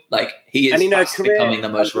this point? He is becoming the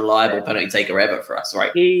most reliable penalty taker ever for us,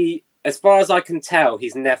 right? He, as far as I can tell,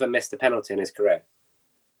 he's never missed a penalty in his career.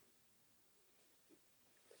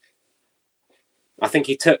 I think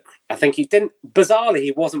he didn't. Bizarrely,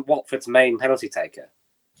 he wasn't Watford's main penalty taker.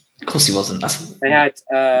 Of course he wasn't. They had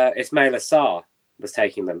Ismail Assar was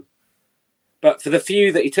taking them. But for the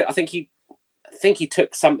few that he took, I think he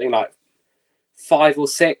took something like 5 or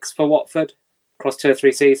 6 for Watford across 2 or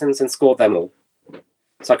 3 seasons and scored them all.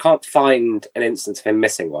 So I can't find an instance of him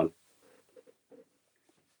missing one.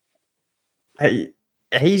 Hey,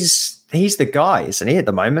 he's the guy, isn't he? At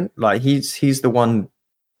the moment, he's the one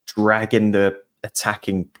dragging the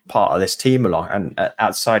attacking part of this team along. And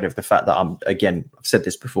outside of the fact that I've said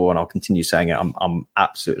this before and I'll continue saying it, I'm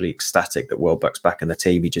absolutely ecstatic that Welbeck's back in the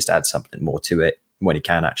team. He just adds something more to it when he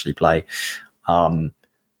can actually play. No,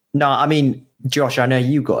 I mean, Josh, I know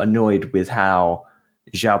you got annoyed with how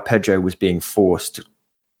João Pedro was being forced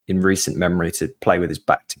in recent memory to play with his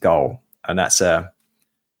back to goal. And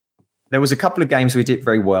there was a couple of games we did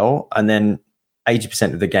very well. And then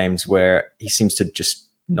 80% of the games where he seems to just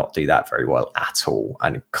not do that very well at all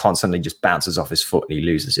and constantly just bounces off his foot and he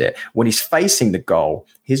loses it. When he's facing the goal,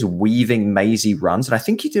 his weaving mazy runs, and I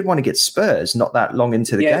think he did one against Spurs not that long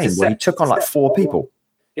into the game where he took on 4 people.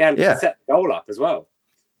 And set the goal up as well.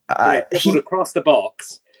 He across the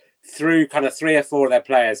box through kind of 3 or 4 of their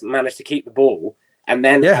players, managed to keep the ball, and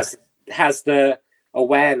then has the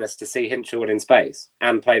awareness to see Hinchelwood in space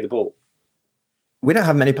and play the ball. we don't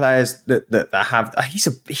have many players that have. He's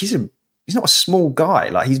not a small guy.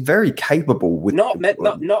 Like he's very capable with not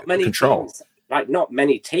many control. teams. Like not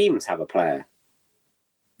many teams have a player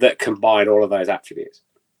that combine all of those attributes.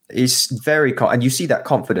 He's very and you see that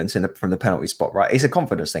confidence from the penalty spot, right? It's a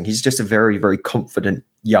confidence thing. He's just a very, very confident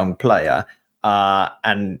young player,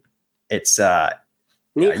 and it's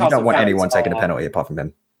you don't want anyone taking a penalty apart from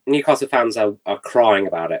him. Newcastle fans are crying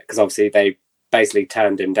about it because obviously they basically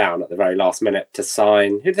turned him down at the very last minute to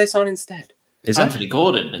sign. Who did they sign instead? Is Anthony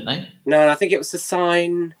Gordon, didn't they? No, I think it was to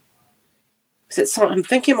sign. I'm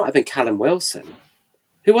thinking it might have been Callum Wilson.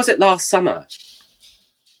 Who was it last summer?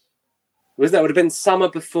 It would have been summer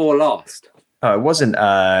before last. Oh, it wasn't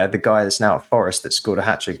the guy that's now at Forest that scored a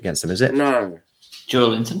hat-trick against them, is it? No.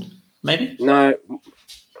 Joelinton, maybe? No.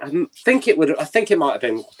 I think it might have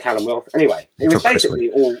been Callum Wilson. Anyway, it was basically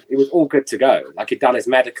all good to go. Like he'd done his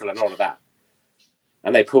medical and all of that.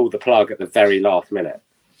 And they pulled the plug at the very last minute.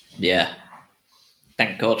 Yeah.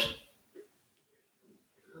 Thank God.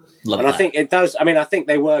 Love and that. I think it does. I mean, I think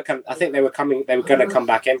they were going to come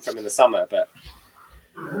back in from in the summer, but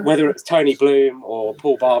whether it's Tony Bloom or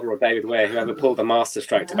Paul Barber or David Weir, whoever pulled the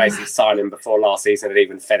masterstroke to basically sign him before last season had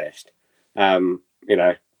even finished, played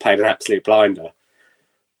an absolute blinder.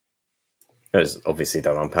 It was obviously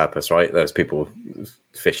done on purpose, right? There's people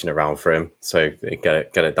fishing around for him, so they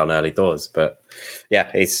get it done early doors. But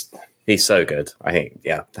yeah, he's so good. I think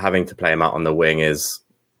having to play him out on the wing is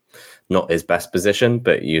not his best position,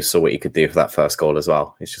 but you saw what he could do for that first goal as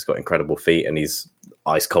well. He's just got incredible feet, and he's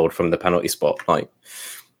ice cold from the penalty spot. Like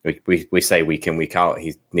we say week in, week out,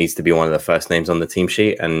 he needs to be one of the first names on the team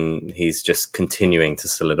sheet, and he's just continuing to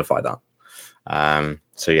solidify that.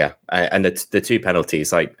 So yeah, and the two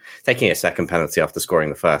penalties, like taking a second penalty after scoring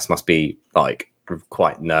the first must be like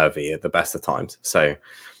quite nervy at the best of times. So,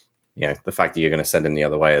 the fact that you're going to send him the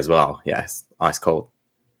other way as well, yes, ice cold.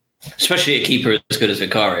 Especially a keeper as good as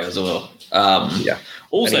Vicario as well.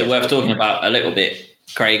 Also worth talking about a little bit,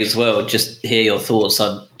 Craig, as well. Just hear your thoughts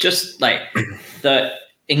on just like the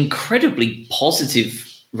incredibly positive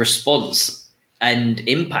response and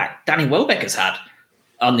impact Danny Welbeck has had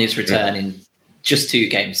on his return in just 2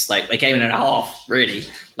 games, like a game and a half, really.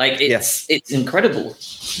 Like it's incredible.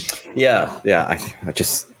 I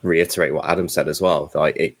just reiterate what Adam said as well.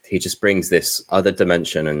 Like he just brings this other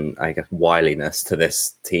dimension and I guess wiliness to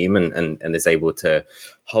this team, and is able to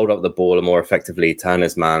hold up the ball more effectively, turn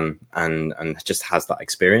his man, and just has that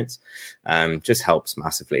experience. Just helps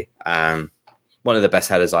massively. One of the best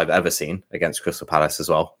headers I've ever seen against Crystal Palace as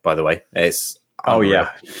well, by the way. It's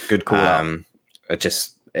good call out.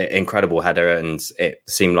 Just incredible header, and it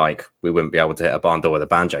seemed like we wouldn't be able to hit a barn door with a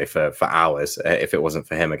banjo for hours if it wasn't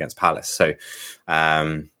for him against Palace. So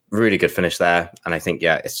really good finish there, and I think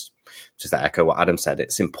it's just to echo what Adam said,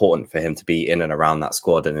 it's important for him to be in and around that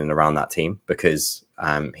squad and in and around that team, because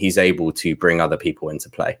he's able to bring other people into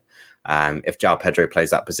play. If João Pedro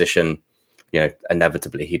plays that position,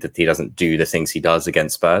 inevitably he doesn't do the things he does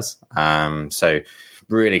against Spurs. So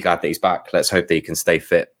really glad that he's back. Let's hope that he can stay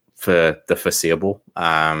fit for the foreseeable,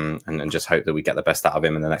 and just hope that we get the best out of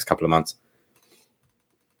him in the next couple of months.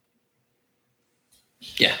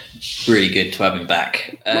 Yeah, really good to have him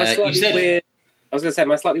back. My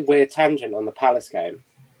slightly weird tangent on the Palace game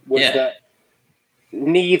was that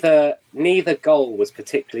neither goal was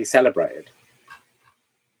particularly celebrated,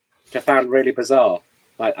 which I found really bizarre.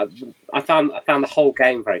 Like I found the whole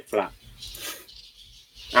game very flat.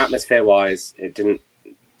 Atmosphere-wise, it didn't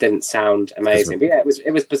sound amazing. But it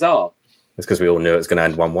was bizarre. It's because we all knew it was going to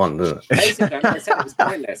end 1-1, wasn't it? Basically, they said it was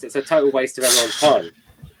pointless. It's a total waste of everyone's time.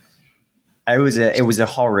 It was a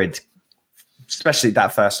horrid, especially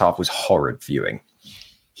that first half was horrid viewing.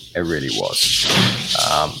 It really was.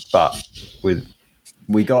 But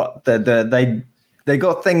we got they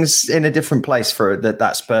got things in a different place for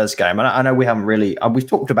that Spurs game. And I know we haven't really we've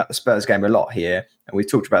talked about the Spurs game a lot here, and we've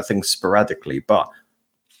talked about things sporadically, but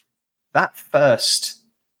that first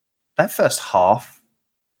half,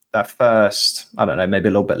 I don't know, maybe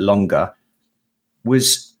a little bit longer,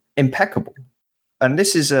 was impeccable. And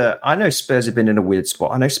this is I know Spurs have been in a weird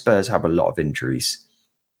spot. I know Spurs have a lot of injuries,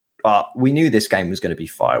 but we knew this game was going to be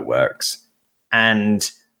fireworks.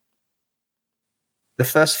 And the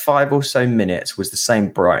first 5 or so minutes was the same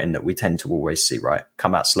Brighton that we tend to always see, right?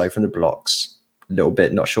 Come out slow from the blocks, a little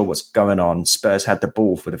bit, not sure what's going on. Spurs had the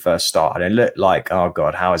ball for the first start, and it looked like, oh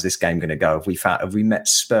God, how is this game going to go? Have we met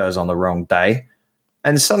Spurs on the wrong day?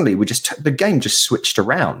 And suddenly the game just switched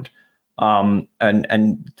around. And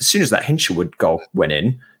as soon as that Hinshelwood goal went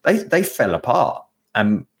in, they fell apart,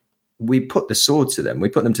 and we put the sword to them. We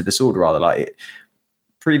put them to the sword, rather. Like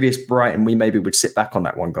previous Brighton, we maybe would sit back on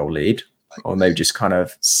that 1-goal lead. or maybe just kind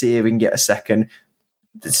of see if we can get a second.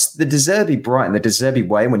 The De Zerbi Brighton, the De Zerbi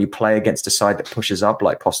way, when you play against a side that pushes up,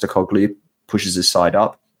 like Postecoglou pushes his side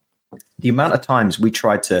up, the amount of times we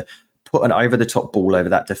tried to put an over-the-top ball over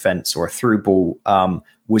that defense or a through ball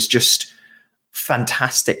was just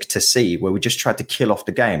fantastic to see, where we just tried to kill off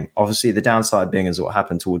the game. Obviously, the downside being is what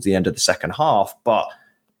happened towards the end of the second half, but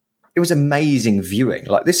it was amazing viewing.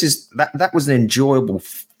 Like that was an enjoyable,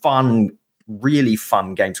 fun, really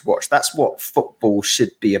fun game to watch. That's what football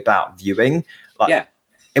should be about, viewing.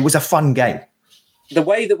 It was a fun game. The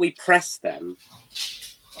way that we pressed them,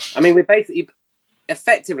 I mean, we basically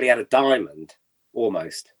effectively had a diamond,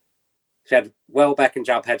 almost. We had Welbeck and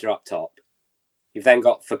Jalpedra up top. You've then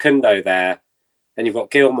got Facundo there, then you've got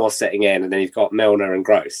Gilmore sitting in, and then you've got Milner and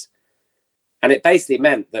Gross. And it basically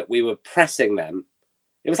meant that we were pressing them.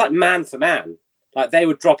 It was like man for man. Like they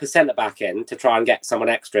would drop a centre-back in to try and get someone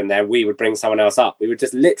extra in there. We would bring someone else up. We were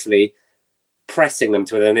just literally pressing them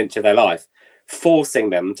to within an inch of their life, forcing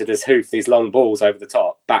them to just hoof these long balls over the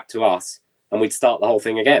top back to us, and we'd start the whole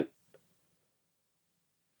thing again.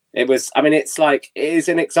 It was, I mean, it is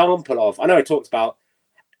an example of, I know it talks about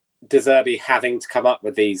De Zerbi having to come up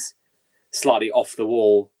with these slightly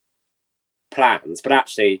off-the-wall plans, but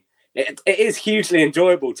actually it is hugely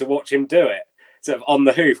enjoyable to watch him do it. Sort of on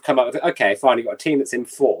the hoof, come up with, okay, fine, you've got a team that's in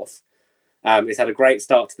fourth. It's had a great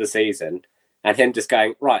start to the season, and him just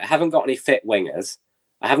going, right, I haven't got any fit wingers.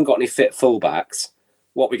 I haven't got any fit fullbacks.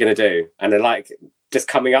 What are we going to do? And they're like, just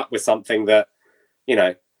coming up with something that, you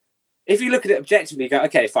know, if you look at it objectively, you go,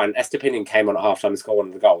 okay, fine, Estepinian came on at halftime and scored one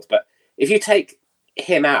of the goals. But if you take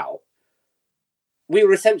him out, we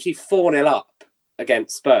were essentially 4-0 up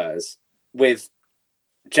against Spurs with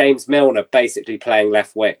James Milner basically playing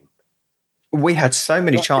left wing. We had so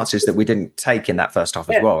many chances that we didn't take in that first half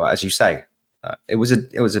as well, as you say. It was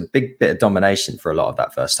a big bit of domination for a lot of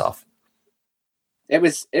that first half. It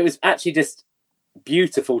was actually just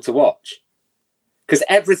beautiful to watch, because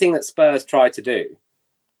everything that Spurs tried to do,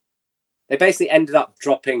 they basically ended up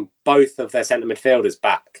dropping both of their centre midfielders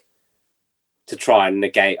back to try and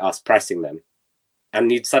negate us pressing them.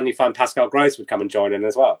 And you'd suddenly find Pascal Gross would come and join in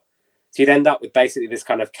as well. So you'd end up with basically this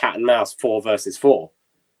kind of cat and mouse 4 versus 4.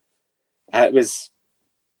 It was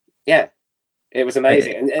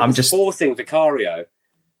amazing. And I'm just forcing Vicario.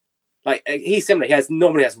 Like, he's similar. He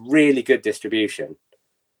normally has really good distribution.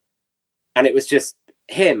 And it was just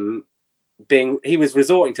him he was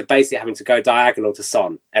resorting to basically having to go diagonal to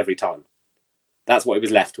Son every time. That's what he was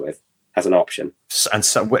left with as an option. And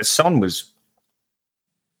so Son was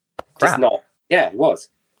crap. Just not. Yeah, it was.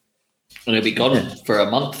 And he'll be gone for a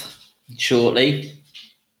month shortly.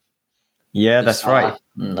 Yeah, that's right.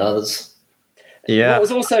 And others. Yeah. What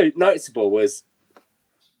was also noticeable was,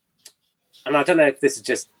 and I don't know if this is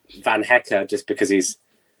just Van Hecke, just because he's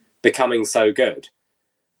becoming so good,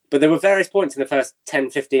 but there were various points in the first 10,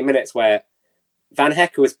 15 minutes where Van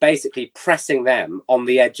Hecke was basically pressing them on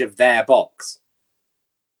the edge of their box,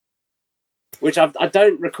 which I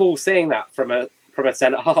don't recall seeing that from a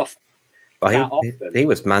centre-half. Well, he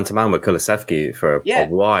was man-to-man with Kulusevski for a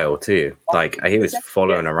while too. Like, he was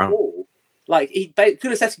following around. Like,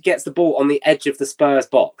 Kulusevski gets the ball on the edge of the Spurs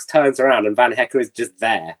box, turns around, and Van Hecke is just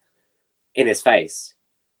there in his face.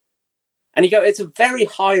 And you go, it's a very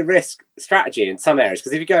high-risk strategy in some areas,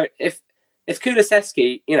 because if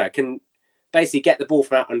Kulusevski, can basically get the ball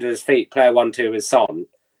from out under his feet, player 1-2 with Son,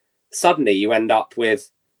 suddenly you end up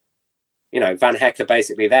with, Van Hecke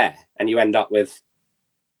basically there, and you end up with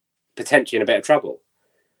potentially in a bit of trouble.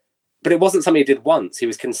 But it wasn't something he did once. He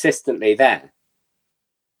was consistently there.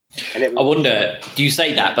 And I wonder, do you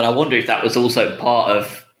say that? But I wonder if that was also part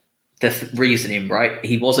of the reasoning, right?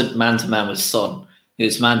 He wasn't man-to-man with Son. He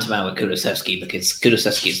was man-to-man with Kulusevski, because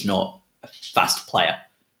Kulusevski is not a fast player.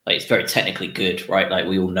 Like, he's very technically good, right? Like,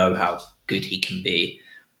 we all know how good he can be.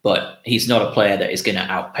 But he's not a player that is going to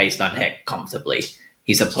outpace Van Hecke comfortably.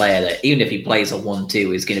 He's a player that, even if he plays a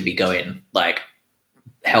 1-2, is going to be going, like,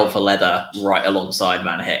 hell for leather right alongside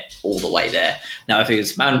Van Hecke all the way there. Now, if he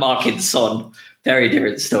was man-marking Son, very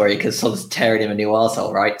different story, because Son's tearing him a new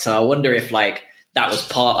arsehole, right? So I wonder if, like, that was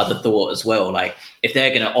part of the thought as well. Like, if they're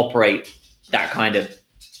going to operate that kind of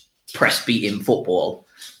press-beating football,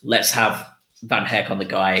 let's have Van Hecke on the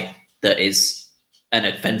guy that is an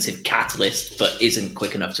offensive catalyst but isn't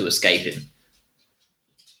quick enough to escape him.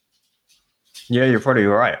 Yeah, you're probably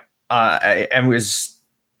right. It's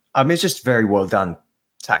just very well done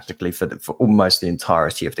tactically for almost the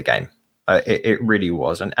entirety of the game. It really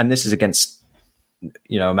was. And this is against,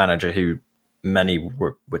 a manager who many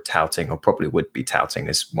were touting, or probably would be touting,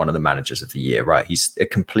 as one of the managers of the year, right? He's a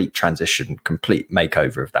complete transition, complete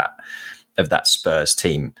makeover of that Spurs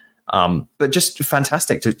team. But just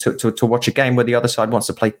fantastic to watch a game where the other side wants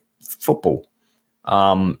to play football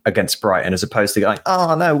against Brighton, as opposed to going,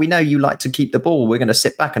 oh no, we know you like to keep the ball, we're going to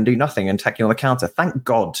sit back and do nothing and attack you on the counter. Thank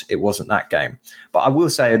God it wasn't that game. But I will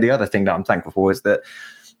say the other thing that I'm thankful for is that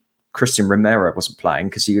Christian Romero wasn't playing,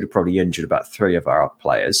 because he would have probably injured about 3 of our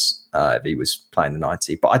players if he was playing the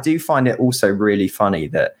 90. But I do find it also really funny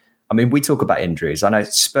that, I mean, we talk about injuries. I know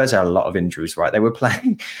Spurs had a lot of injuries, right? They were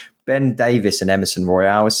playing Ben Davis and Emerson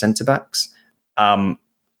Royale as centre-backs.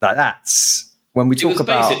 That's when we talk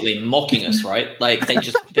about... basically mocking us, right? Like, they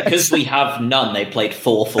just, because we have none, they played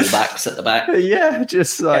 4 full-backs at the back. Yeah,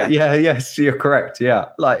 just like, yes, you're correct,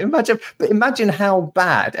 yeah. Like, imagine how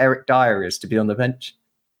bad Eric Dyer is to be on the bench.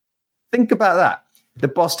 Think about that. The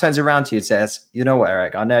boss turns around to you and says, you know what,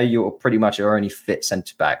 Eric, I know you're pretty much our only fit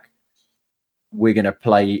centre-back. We're going to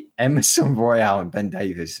play Emerson Royale and Ben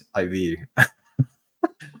Davis over you.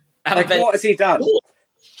 Like, what has he done?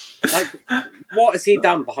 Like, what has he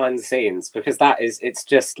done behind the scenes? Because it's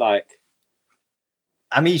just like...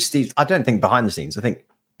 I mean, Steve, I don't think behind the scenes. I think,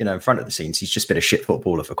 in front of the scenes, he's just been a shit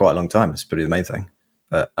footballer for quite a long time. That's probably the main thing.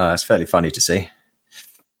 But it's fairly funny to see.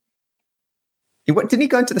 Didn't he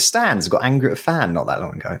go into the stands? Got angry at a fan not that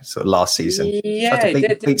long ago, sort of last season. Yeah,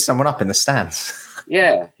 tried to beat someone up in the stands.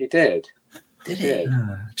 Yeah, he did. Did he?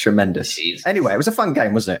 Tremendous. Jeez. Anyway, it was a fun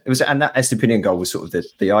game, wasn't it? It was, and that Estepinian goal was sort of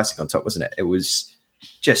the icing on top, wasn't it? It was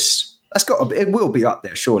just it will be up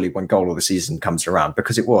there surely when goal of the season comes around,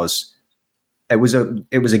 because it was a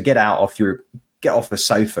get off the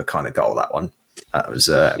sofa kind of goal. That one, that was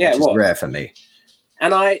which is rare for me.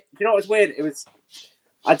 And you know what was weird? It was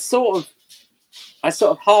I sort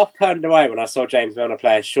of half turned away when I saw James Milner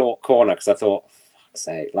play a short corner, because I thought, fuck's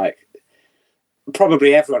sake, like,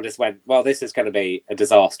 probably everyone just went, well, this is going to be a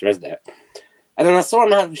disaster, isn't it? And then I saw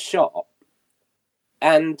him have a shot,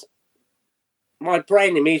 and my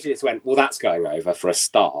brain immediately just went, well, that's going over for a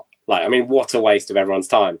start. Like, I mean, what a waste of everyone's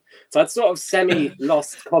time. So I'd sort of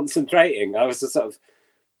semi-lost concentrating. I was just sort of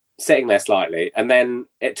sitting there slightly, and then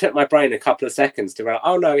it took my brain a couple of seconds to realize,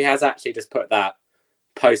 oh no, he has actually just put that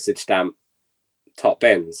postage stamp top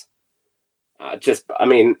bins.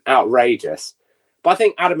 Outrageous. But I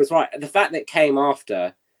think Adam was right. The fact that it came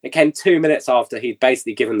 2 minutes after he'd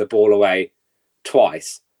basically given the ball away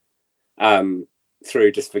twice,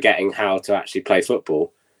 through just forgetting how to actually play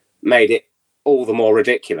football, made it all the more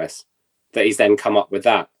ridiculous that he's then come up with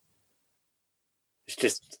that. It's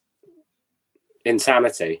just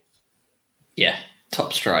insanity. Yeah,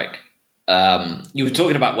 top strike. You were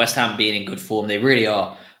talking about West Ham being in good form. They really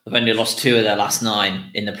are. They've only lost 2 of their last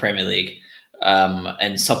 9 in the Premier League,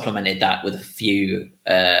 and supplemented that with a few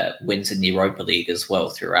wins in the Europa League as well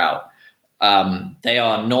throughout. They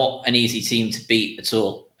are not an easy team to beat at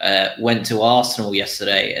all. Went to Arsenal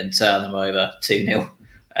yesterday and turned them over 2-0.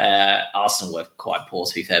 Arsenal were quite poor,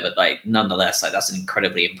 to be fair, but nonetheless, that's an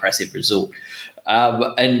incredibly impressive result.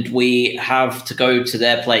 And we have to go to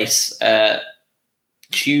their place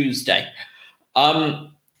Tuesday.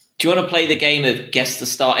 Do you want to play the game of guess the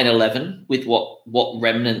starting 11 with what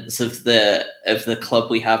remnants of the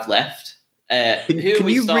club we have left? Can you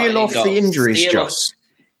reel off the injuries, Joss?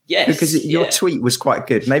 Yes, because your tweet was quite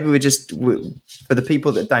good. Maybe we're just for the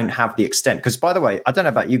people that don't have the extent. Because by the way, I don't know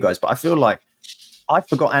about you guys, but I feel like I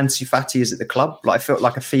forgot Ansu Fati is at the club. Like, I felt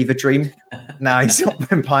like a fever dream. Now he's not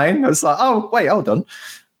been playing. I was like, oh wait, hold on.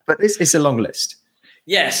 But it's a long list.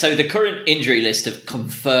 Yeah. So the current injury list of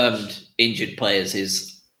confirmed injured players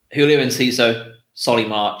is Julio Enciso, Solly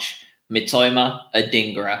March, Mitoma,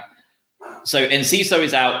 Adingra. So Enciso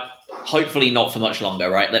is out. Hopefully not for much longer,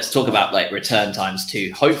 right? Let's talk about return times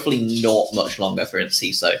too. Hopefully not much longer for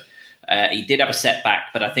Enciso. He did have a setback,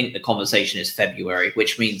 but I think the conversation is February,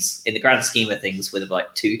 which means in the grand scheme of things, with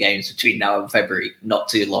 2 games between now and February, not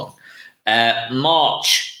too long.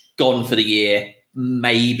 March gone for the year,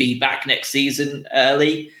 maybe back next season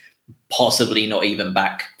early, possibly not even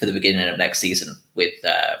back for the beginning of next season with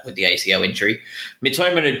the ACL injury.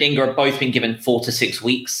 Mitoma and Adingra have both been given 4 to 6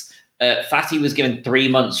 weeks. Fati was given 3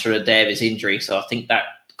 months for a day of his injury, so I think that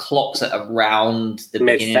clocks at around the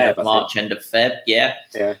beginning of March, end of Feb. Yeah.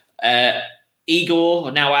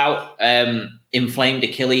 Igor now out, inflamed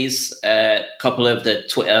Achilles. A couple of the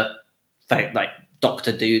Twitter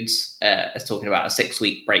doctor dudes is talking about a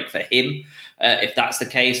 6-week break for him. If that's the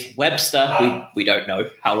case, Webster, we don't know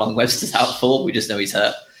how long Webster's out for. We just know he's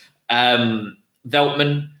hurt.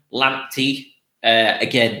 Veltman, Lamptey.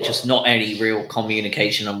 Again, just not any real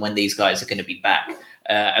communication on when these guys are going to be back.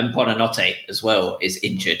 And Bonanotte as well is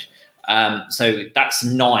injured. So that's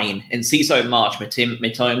 9. Enciso, March,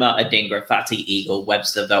 Mitoma, Adingra, Fati, Eagle,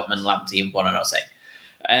 Webster, Veltman, Lamptey, and Bonanotte.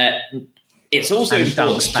 It's also And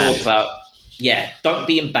important to Dunk's talk about, Dunk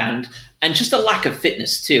being banned, and just a lack of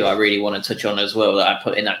fitness too. I really want to touch on as well, that I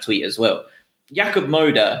put in that tweet as well. Jakub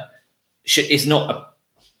Moder is not a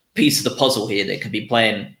piece of the puzzle here that could be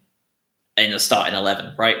playing in the starting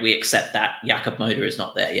 11, right? We accept that Jakub Moder is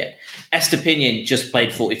not there yet. Estepinian just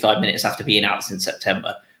played 45 minutes after being out since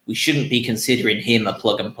September. We shouldn't be considering him a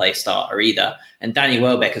plug-and-play starter either. And Danny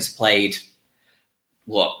Welbeck has played,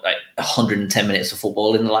 110 minutes of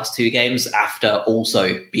football in the last 2 games after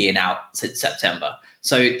also being out since September.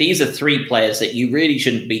 So these are 3 players that you really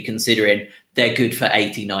shouldn't be considering. They're good for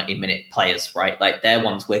 80, 90-minute players, right? Like, they're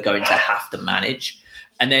ones we're going to have to manage.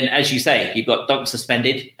 And then, as you say, you've got Dunk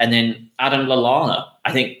suspended, and then Adam Lallana,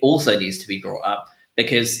 I think, also needs to be brought up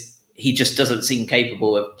because he just doesn't seem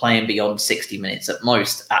capable of playing beyond 60 minutes at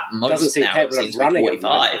most. Doesn't seem now, capable it seems of running.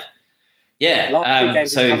 45. Yeah. Last 2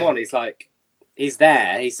 games he's come on, he's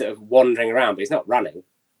there, he's sort of wandering around, but he's not running.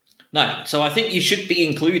 No, so I think you should be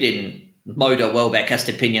including Moder, Welbeck,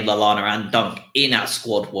 Estepinian, Lallana, and Dunk in our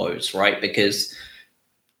squad woes, right? Because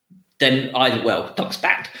then Dunk's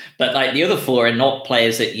back. But like the other 4 are not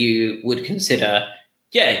players that you would consider,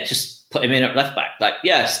 just put him in at left back. Like,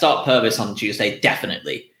 start Purvis on Tuesday,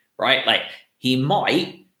 definitely, right? Like, he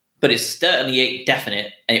might, but it's certainly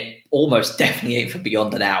definite, and it almost definitely ain't for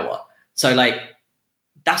beyond an hour. So, like,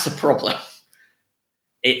 that's a problem.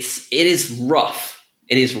 It is rough.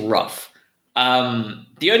 It is rough.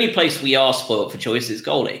 The only place we are spoiled for choice is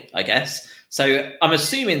goalie, I guess. So I'm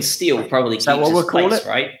assuming Steele probably keeps his place,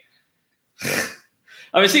 right?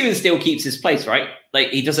 I'm assuming Steele keeps his place, right? Like,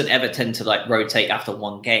 he doesn't ever tend to like rotate after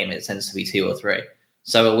 1 game. It tends to be 2 or 3.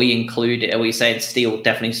 So are we saying Steele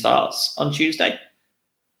definitely starts on Tuesday?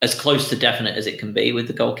 As close to definite as it can be with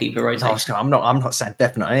the goalkeeper rotation. I'm not saying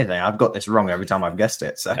definite anything. I've got this wrong every time I've guessed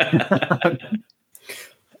it. So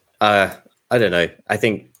I don't know. I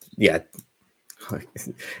think,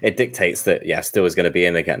 it dictates that, Steele is going to be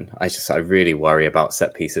in again. I really worry about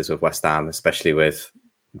set pieces with West Ham, especially with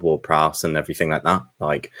Ward-Prowse and everything like that.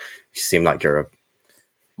 Like, you seem like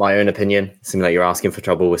my own opinion, seem like you're asking for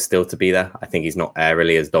trouble with Steele to be there. I think he's not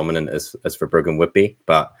aerially as dominant as Verbruggen would be,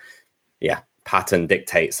 but pattern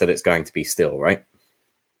dictates that it's going to be Steele, right?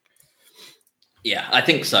 Yeah, I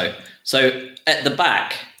think so. So at the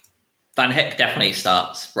back, Van Heck definitely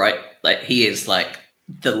starts, right? Like, he is like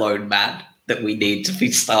the lone man that we need to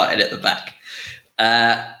be starting at the back.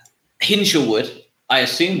 Hinshelwood, I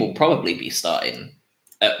assume, will probably be starting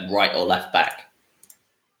at right or left back.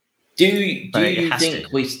 Do you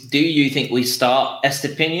think we start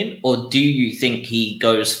Estepinian, or do you think he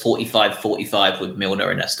goes 45-45 with Milner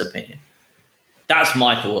and Estepinian? That's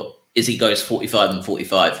my thought. Is he goes 45 and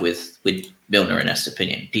 45 with Milner and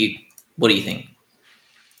Estepinian? What do you think?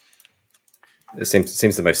 It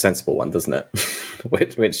seems the most sensible one, doesn't it?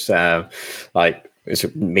 which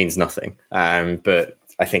means nothing. But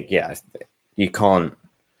I think you can't.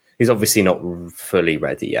 He's obviously not fully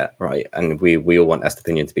ready yet, right? And we all want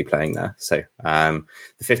Estepinian to be playing there. So the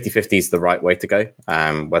 50-50 is the right way to go.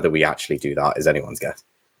 Whether we actually do that is anyone's guess.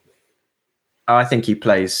 I think he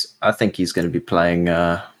plays. I think he's going to be playing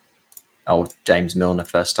James Milner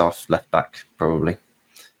first half left back, probably.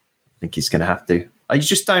 I think he's going to have to.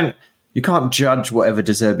 You can't judge whatever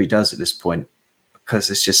De Zerbi does at this point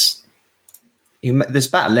because it's just there's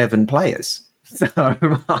about 11 players. So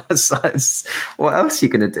what else are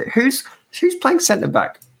you going to do? Who's playing centre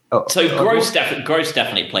back? Gross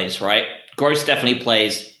definitely plays, right? Gross definitely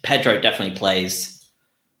plays. Pedro definitely plays.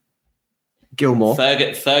 Gilmore,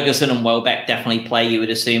 Ferguson and Welbeck definitely play. You would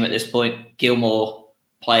assume at this point. Gilmore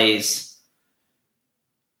plays.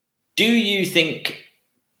 Do you think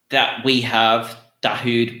that we have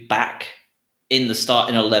Dahoud back in the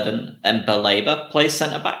starting 11 and Baleba plays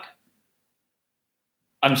centre back?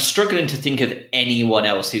 I'm struggling to think of anyone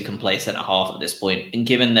else who can play centre half at this point. And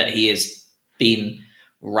given that he has been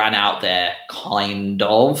ran out there, kind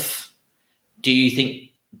of, do you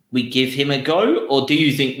think we give him a go? Or do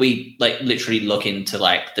you think we literally look into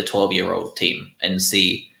the 12-year-old team and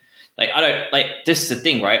see, this is the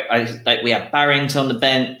thing, right? We have Barrington on the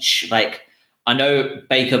bench. I know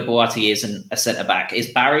Baker Boati isn't a centre back.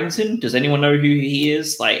 Is Barrington? Does anyone know who he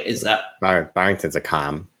is? Is that Barrington's a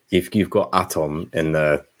cam? You've got Atom in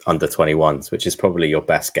the under 21s, which is probably your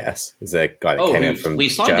best guess. Is a guy that came in from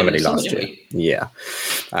Germany last year. Yeah,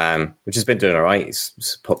 which has been doing all right.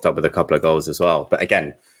 He's popped up with a couple of goals as well. But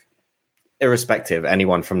again, irrespective,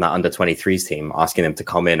 anyone from that under 23s team asking him to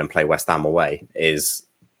come in and play West Ham away is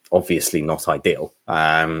obviously not ideal.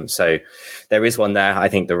 So there is one there. I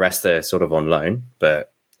think the rest are sort of on loan,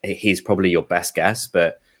 but he's probably your best guess.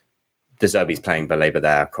 But De Zerbi's playing Baleba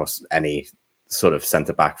there across any sort of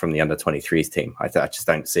centre back from the under 23s team. I just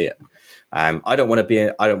don't see it. I don't want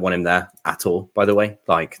him there at all. By the way,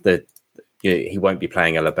 like he won't be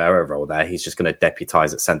playing a libero role there. He's just going to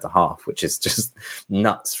deputise at centre half, which is just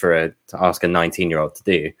nuts to ask a 19-year-old to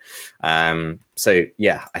do. So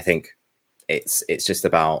yeah, I think it's just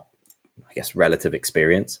about, I guess, relative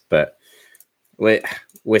experience, but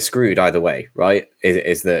we're screwed either way, right?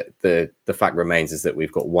 Is that the fact remains is that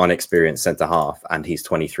we've got one experienced centre half and he's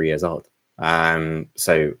 23 years old.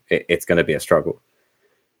 So it's going to be a struggle.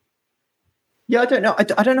 Yeah, I don't know.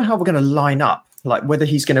 I don't know how we're going to line up. Like whether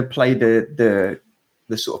he's going to play the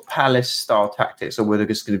sort of Palace style tactics or whether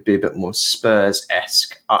it's going to be a bit more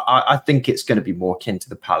Spurs-esque. I think it's going to be more akin to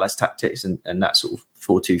the Palace tactics and that sort of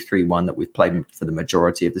 4-2-3-1 that we've played for the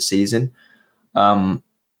majority of the season.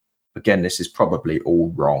 Again, this is probably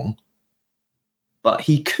all wrong, but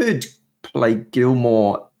he could play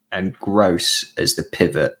Gilmore and Gross as the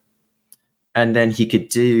pivot, and then he could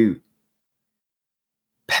do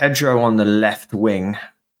Pedro on the left wing,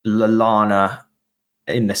 Lallana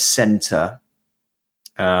in the centre,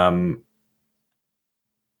 Ferguson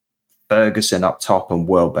up top, and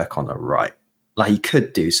Welbeck on the right. Like he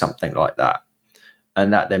could do something like that.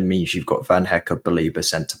 And that then means you've got Van Hecke, Belieber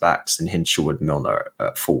centre-backs and Hinshaw and Milner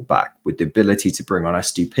at full-back with the ability to bring on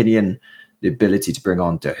Estupinian, the ability to bring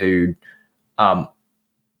on Dahoud. I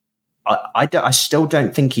still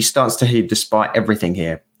don't think he starts Dahoud despite everything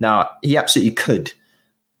here. Now, he absolutely could.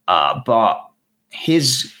 But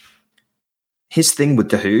his thing with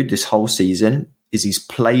Dahoud this whole season is he's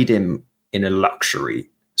played him in a luxury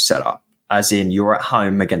setup, as in you're at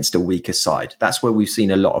home against a weaker side. That's where we've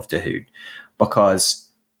seen a lot of Dahoud. Because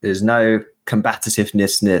there's no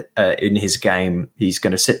combativeness in his game. He's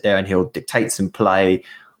going to sit there and he'll dictate some play,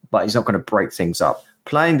 but he's not going to break things up.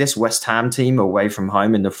 Playing this West Ham team away from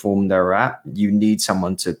home in the form they're at, you need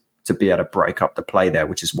someone to be able to break up the play there,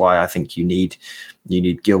 which is why I think you need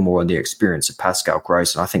Gilmore and the experience of Pascal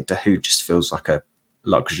Gross. And I think Dahoud just feels like a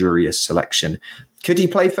luxurious selection. Could he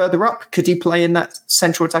play further up? Could he play in that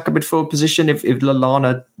central attacker midfield position if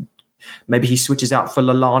Lallana... Maybe he switches out for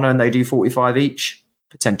Lallana and they do 45 each,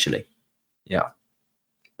 potentially. Yeah,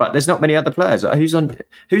 but there's not many other players. Who's going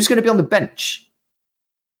to be on the bench?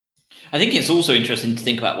 I think it's also interesting to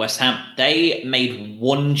think about West Ham. They made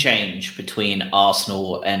one change between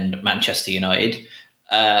Arsenal and Manchester United,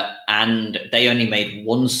 and they only made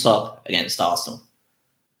one sub against Arsenal.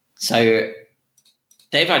 So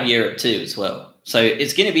they've had Europe too as well. So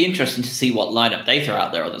it's going to be interesting to see what lineup they throw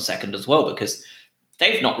out there on the second as well, because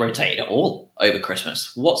they've not rotated at all over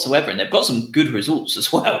Christmas whatsoever. And they've got some good results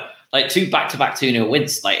as well. Like 2 back-to-back 2-0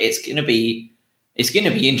 wins. Like it's going to be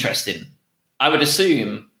interesting. I would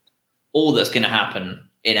assume all that's going to happen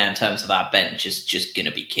in terms of our bench is just going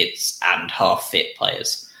to be kids and half-fit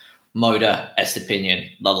players. Moda, Estepinian,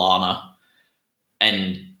 Lallana,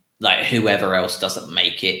 and like whoever else doesn't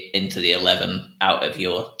make it into the 11 out of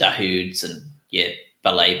your Dahouds and your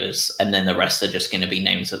Beliebers, and then the rest are just going to be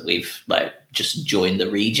names that we've like just joined the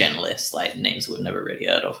regen list, like names that we've never really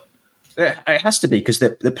heard of. It has to be, because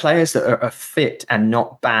the players that are fit and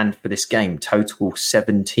not banned for this game total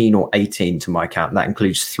 17 or 18 to my count. That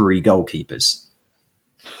includes 3 goalkeepers.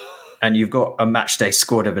 And you've got a match day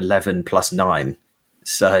squad of 11 plus 9.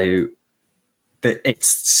 So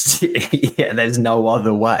it's yeah, there's no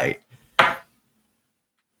other way.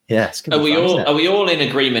 Yeah, are we all in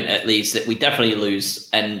agreement at least that we definitely lose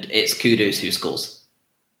and it's Kudus who scores?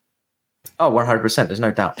 Oh, 100%. There's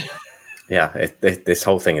no doubt. Yeah, this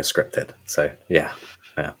whole thing is scripted. So yeah.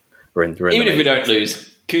 We're in even if we don't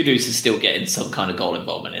lose, Kudus is still getting some kind of goal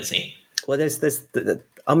involvement, isn't he? Well, there's umming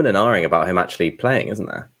and ahhing about him actually playing, isn't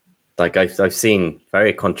there? Like I've seen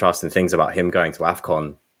very contrasting things about him going to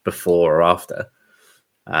AFCON before or after.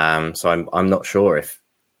 So I'm not sure if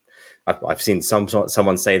I've seen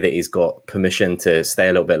someone say that he's got permission to stay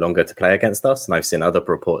a little bit longer to play against us, and I've seen other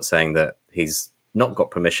reports saying that he's not got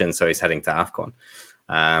permission, so he's heading to AFCON.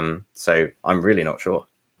 So I'm really not sure.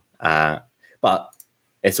 But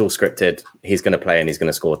it's all scripted. He's going to play and he's going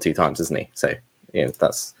to score 2 times, isn't he? So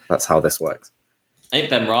that's how this works. I think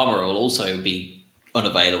Ben Rama will also be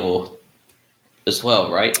unavailable as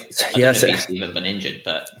well, right? Yes, he's even been injured,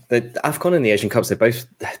 but the AFCON and the Asian Cups,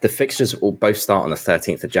 the fixtures will both start on the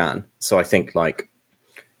 13th of Jan. So I think like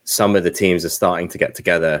some of the teams are starting to get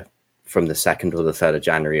together from the 2nd or the 3rd of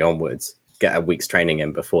January onwards, get a week's training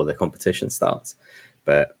in before the competition starts.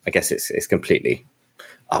 But I guess it's completely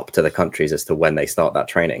up to the countries as to when they start that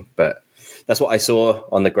training. But that's what I saw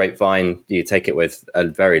on the grapevine. You take it with a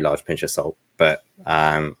very large pinch of salt, but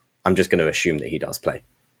I'm just going to assume that he does play.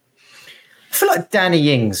 I feel like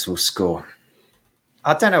Danny Ings will score.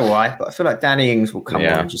 I don't know why, but I feel like Danny Ings will come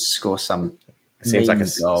Yeah. on and just score some Seems like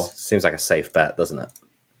goal. seems like a safe bet, doesn't it?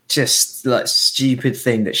 Just like stupid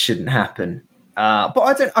thing that shouldn't happen. But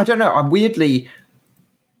I don't know. I'm weirdly.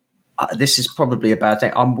 This is probably a bad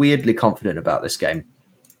thing. I'm weirdly confident about this game,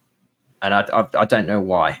 and I don't know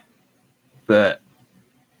why, but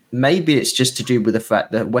maybe it's just to do with the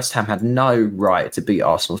fact that West Ham had no right to beat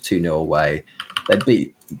Arsenal 2-0 away. They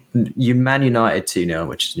beat Man United 2-0,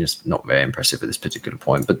 which is just not very impressive at this particular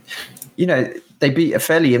point. But they beat a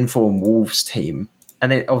fairly informed Wolves team,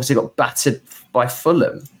 and they obviously got battered by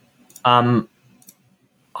Fulham.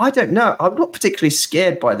 I don't know. I'm not particularly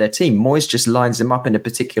scared by their team. Moyes just lines them up in a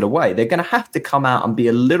particular way. They're going to have to come out and be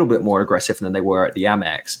a little bit more aggressive than they were at the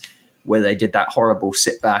Amex, where they did that horrible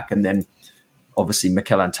sit back. And then obviously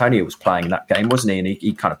Mikel Antonio was playing that game, wasn't he? And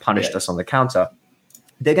he kind of punished us on the counter.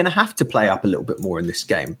 They're going to have to play up a little bit more in this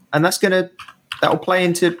game. And that'll play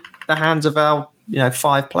into the hands of our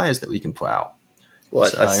 5 players that we can put out. Well,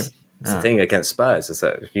 that's the thing against Spurs is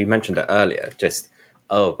that you mentioned it earlier,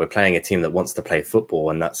 we're playing a team that wants to play football,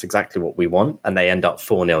 and that's exactly what we want. And they end up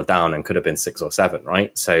 4-0 down and could have been 6 or 7,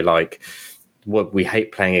 right? So, we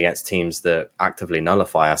hate playing against teams that actively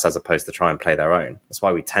nullify us as opposed to try and play their own. That's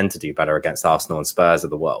why we tend to do better against Arsenal and Spurs of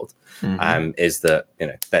the world, is that,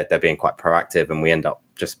 they're being quite proactive and we end up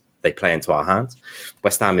they play into our hands.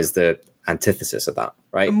 West Ham is the antithesis of that,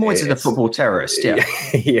 right? Moyes is a football terrorist, yeah.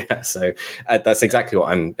 Yeah, so that's exactly what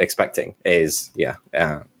I'm expecting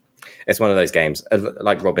it's one of those games,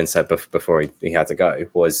 like Robin said before he had to go,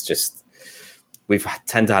 was just we've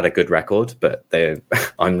tend to have a good record, but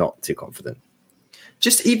I'm not too confident.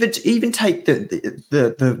 Just even take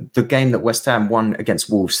the game that West Ham won against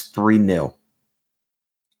Wolves 3-0.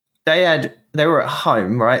 They were at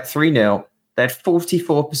home, right? 3-0. They had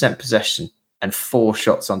 44% possession and 4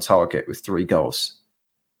 shots on target with 3 goals.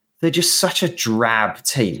 They're just such a drab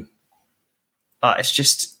team. It's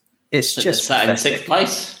just sat in 6th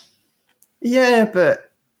place. Yeah,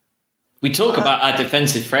 but we talk about our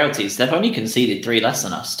defensive frailties. They've only conceded 3 less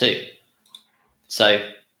than us too, so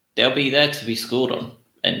they'll be there to be scored on,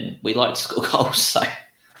 and we like to score goals. So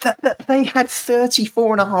they had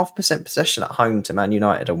 34.5% possession at home to Man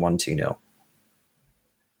United and won 2-0.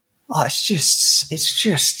 It's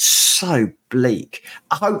just so bleak.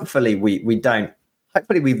 Hopefully we don't.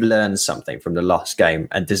 Hopefully we've learned something from the last game,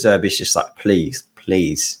 and De Zerbi's just like,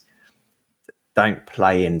 please. Don't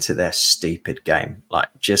play into their stupid game.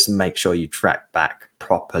 Just make sure you track back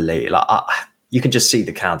properly. You can just see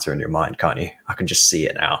the counter in your mind, can't you? I can just see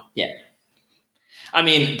it now. Yeah. I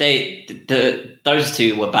mean, those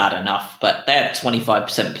 2 were bad enough, but they had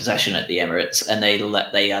 25% possession at the Emirates, and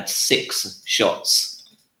they had 6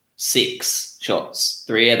 shots. 6 shots.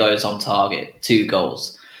 3 of those on target. 2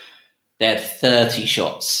 goals. They had 30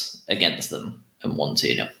 shots against them and won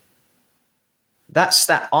 2-0. That's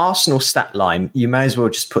that Arsenal stat line. You may as well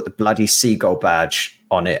just put the bloody seagull badge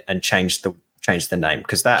on it and change the name,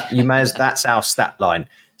 because that's our stat line.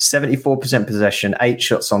 74% possession, 8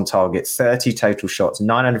 shots on target, 30 total shots,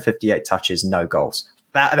 958 touches, no goals.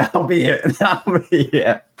 That'll be it. That'll be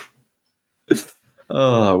it.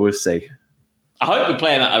 Oh, we'll see. I hope we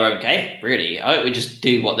play them at our own game, really. I hope we just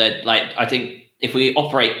do what they're like. I think if we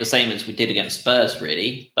operate the same as we did against Spurs,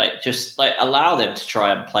 really, just allow them to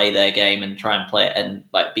try and play their game and try and play it, and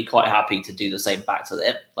be quite happy to do the same back to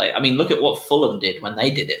them. Look at what Fulham did when they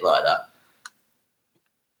did it like that.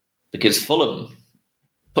 Because Fulham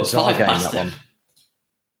put 5 past them.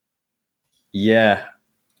 Yeah,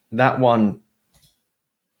 that one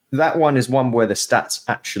is one where the stats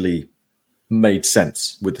actually made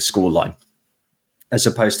sense with the scoreline, as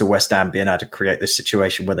opposed to West Ham being able to create this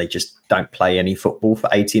situation where they just don't play any football for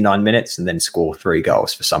 89 minutes and then score 3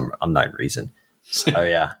 goals for some unknown reason. So,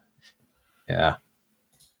 yeah.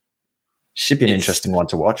 Should be an interesting one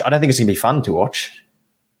to watch. I don't think it's going to be fun to watch.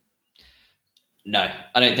 No,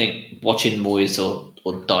 I don't think watching Moyes or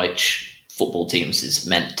Dyche football teams is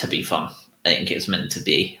meant to be fun. I think it's meant to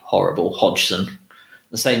be horrible. Hodgson.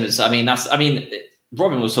 The same as,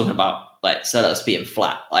 Robin was talking about, Sellers being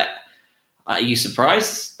flat. Are you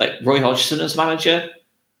surprised? Roy Hodgson as manager?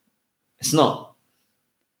 It's not.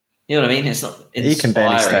 You know what I mean? It's not. He can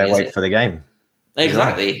barely stay awake for the game.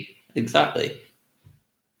 Exactly.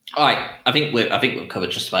 All right. I think we've covered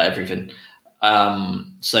just about everything.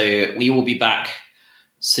 So we will be back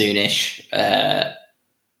soonish.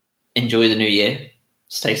 Enjoy the new year.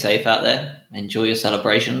 Stay safe out there. Enjoy your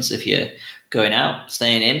celebrations. If you're going out,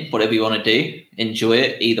 staying in, whatever you want to do, enjoy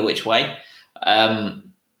it either which way.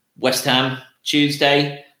 West Ham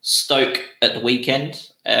Tuesday, Stoke at the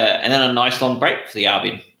weekend, and then a nice long break for the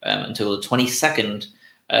Albion until the 22nd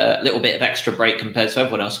a little bit of extra break compared to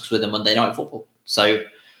everyone else because we're the Monday Night Football. So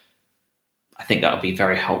I think that would be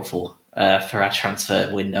very helpful for our transfer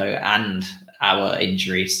window and our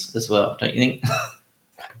injuries as well, don't you think?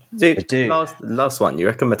 Dude, last one. You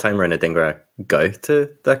reckon Matoma and Adingra go to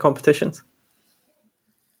their competitions?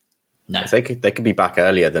 No. They could be back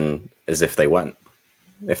earlier than as if they went,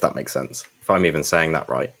 if that makes sense. If I'm even saying that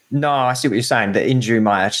right. No, I see what you're saying. The injury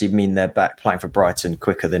might actually mean they're back playing for Brighton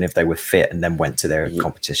quicker than if they were fit and then went to their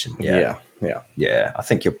competition. Yeah. I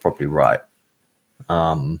think you're probably right.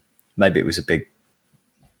 Maybe it was a big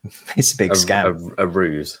scam. A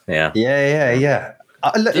ruse. Yeah. Yeah.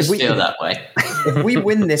 Look, just feel that way. If we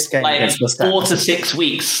win this game like against West Ham, 4 to 6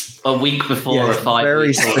 weeks, a week before a 5 very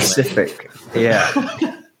week specific. Yeah.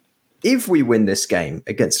 If we win this game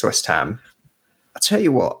against West Ham, I'll tell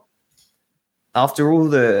you what, after all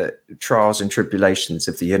the trials and tribulations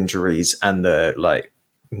of the injuries and the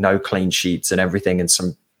no clean sheets and everything and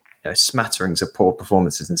some smatterings of poor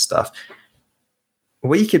performances and stuff,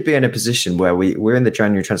 we could be in a position where we're in the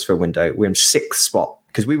January transfer window. We're in 6th spot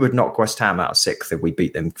because we would knock West Ham out of 6th if we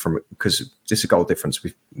beat them because just a goal difference.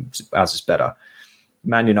 Ours is better.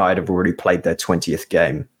 Man United have already played their 20th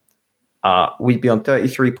game. We'd be on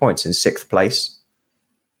 33 points in 6th place.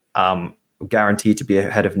 Guaranteed to be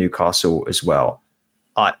ahead of Newcastle as well.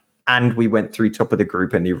 And we went through top of the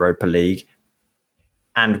group in the Europa League.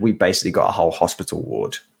 And we basically got a whole hospital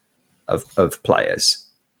ward of players.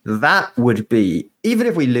 That would be, even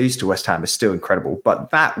if we lose to West Ham, it's still incredible. But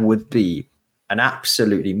that would be an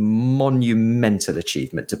absolutely monumental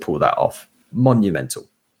achievement to pull that off. Monumental.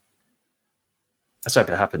 Let's hope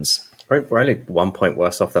it happens. We're only 1 point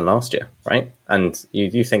worse off than last year, right? And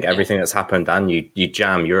you think everything that's happened, and you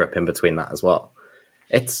jam Europe in between that as well.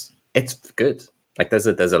 It's good. Like there's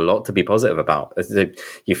a lot to be positive about.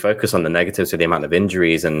 You focus on the negatives with the amount of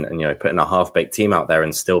injuries and putting a half-baked team out there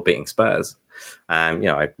and still beating Spurs.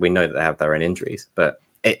 We know that they have their own injuries, but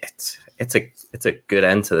it's a good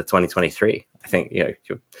end to the 2023. I think you're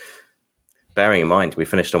bearing in mind we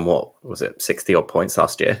finished on what was it 60 odd points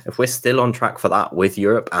last year. If we're still on track for that with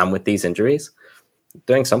Europe and with these injuries,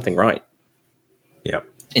 doing something right. Yeah,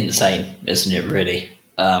 insane, isn't it? Really?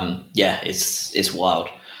 It's wild.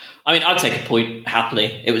 I mean, I'd take a point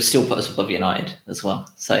happily. It would still put us above United as well.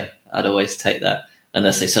 So I'd always take that,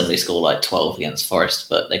 unless they suddenly score like 12 against Forest,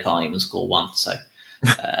 but they can't even score 1. So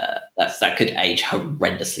that could age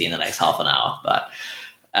horrendously in the next half an hour. But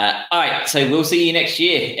all right, so we'll see you next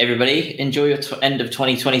year, everybody. Enjoy your end of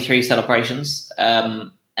 2023 celebrations.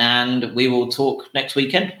 And we will talk next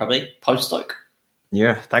weekend, probably post-Stoke.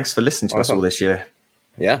 Yeah, thanks for listening to us all this year.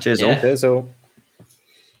 Yeah. Cheers all. Cheers all.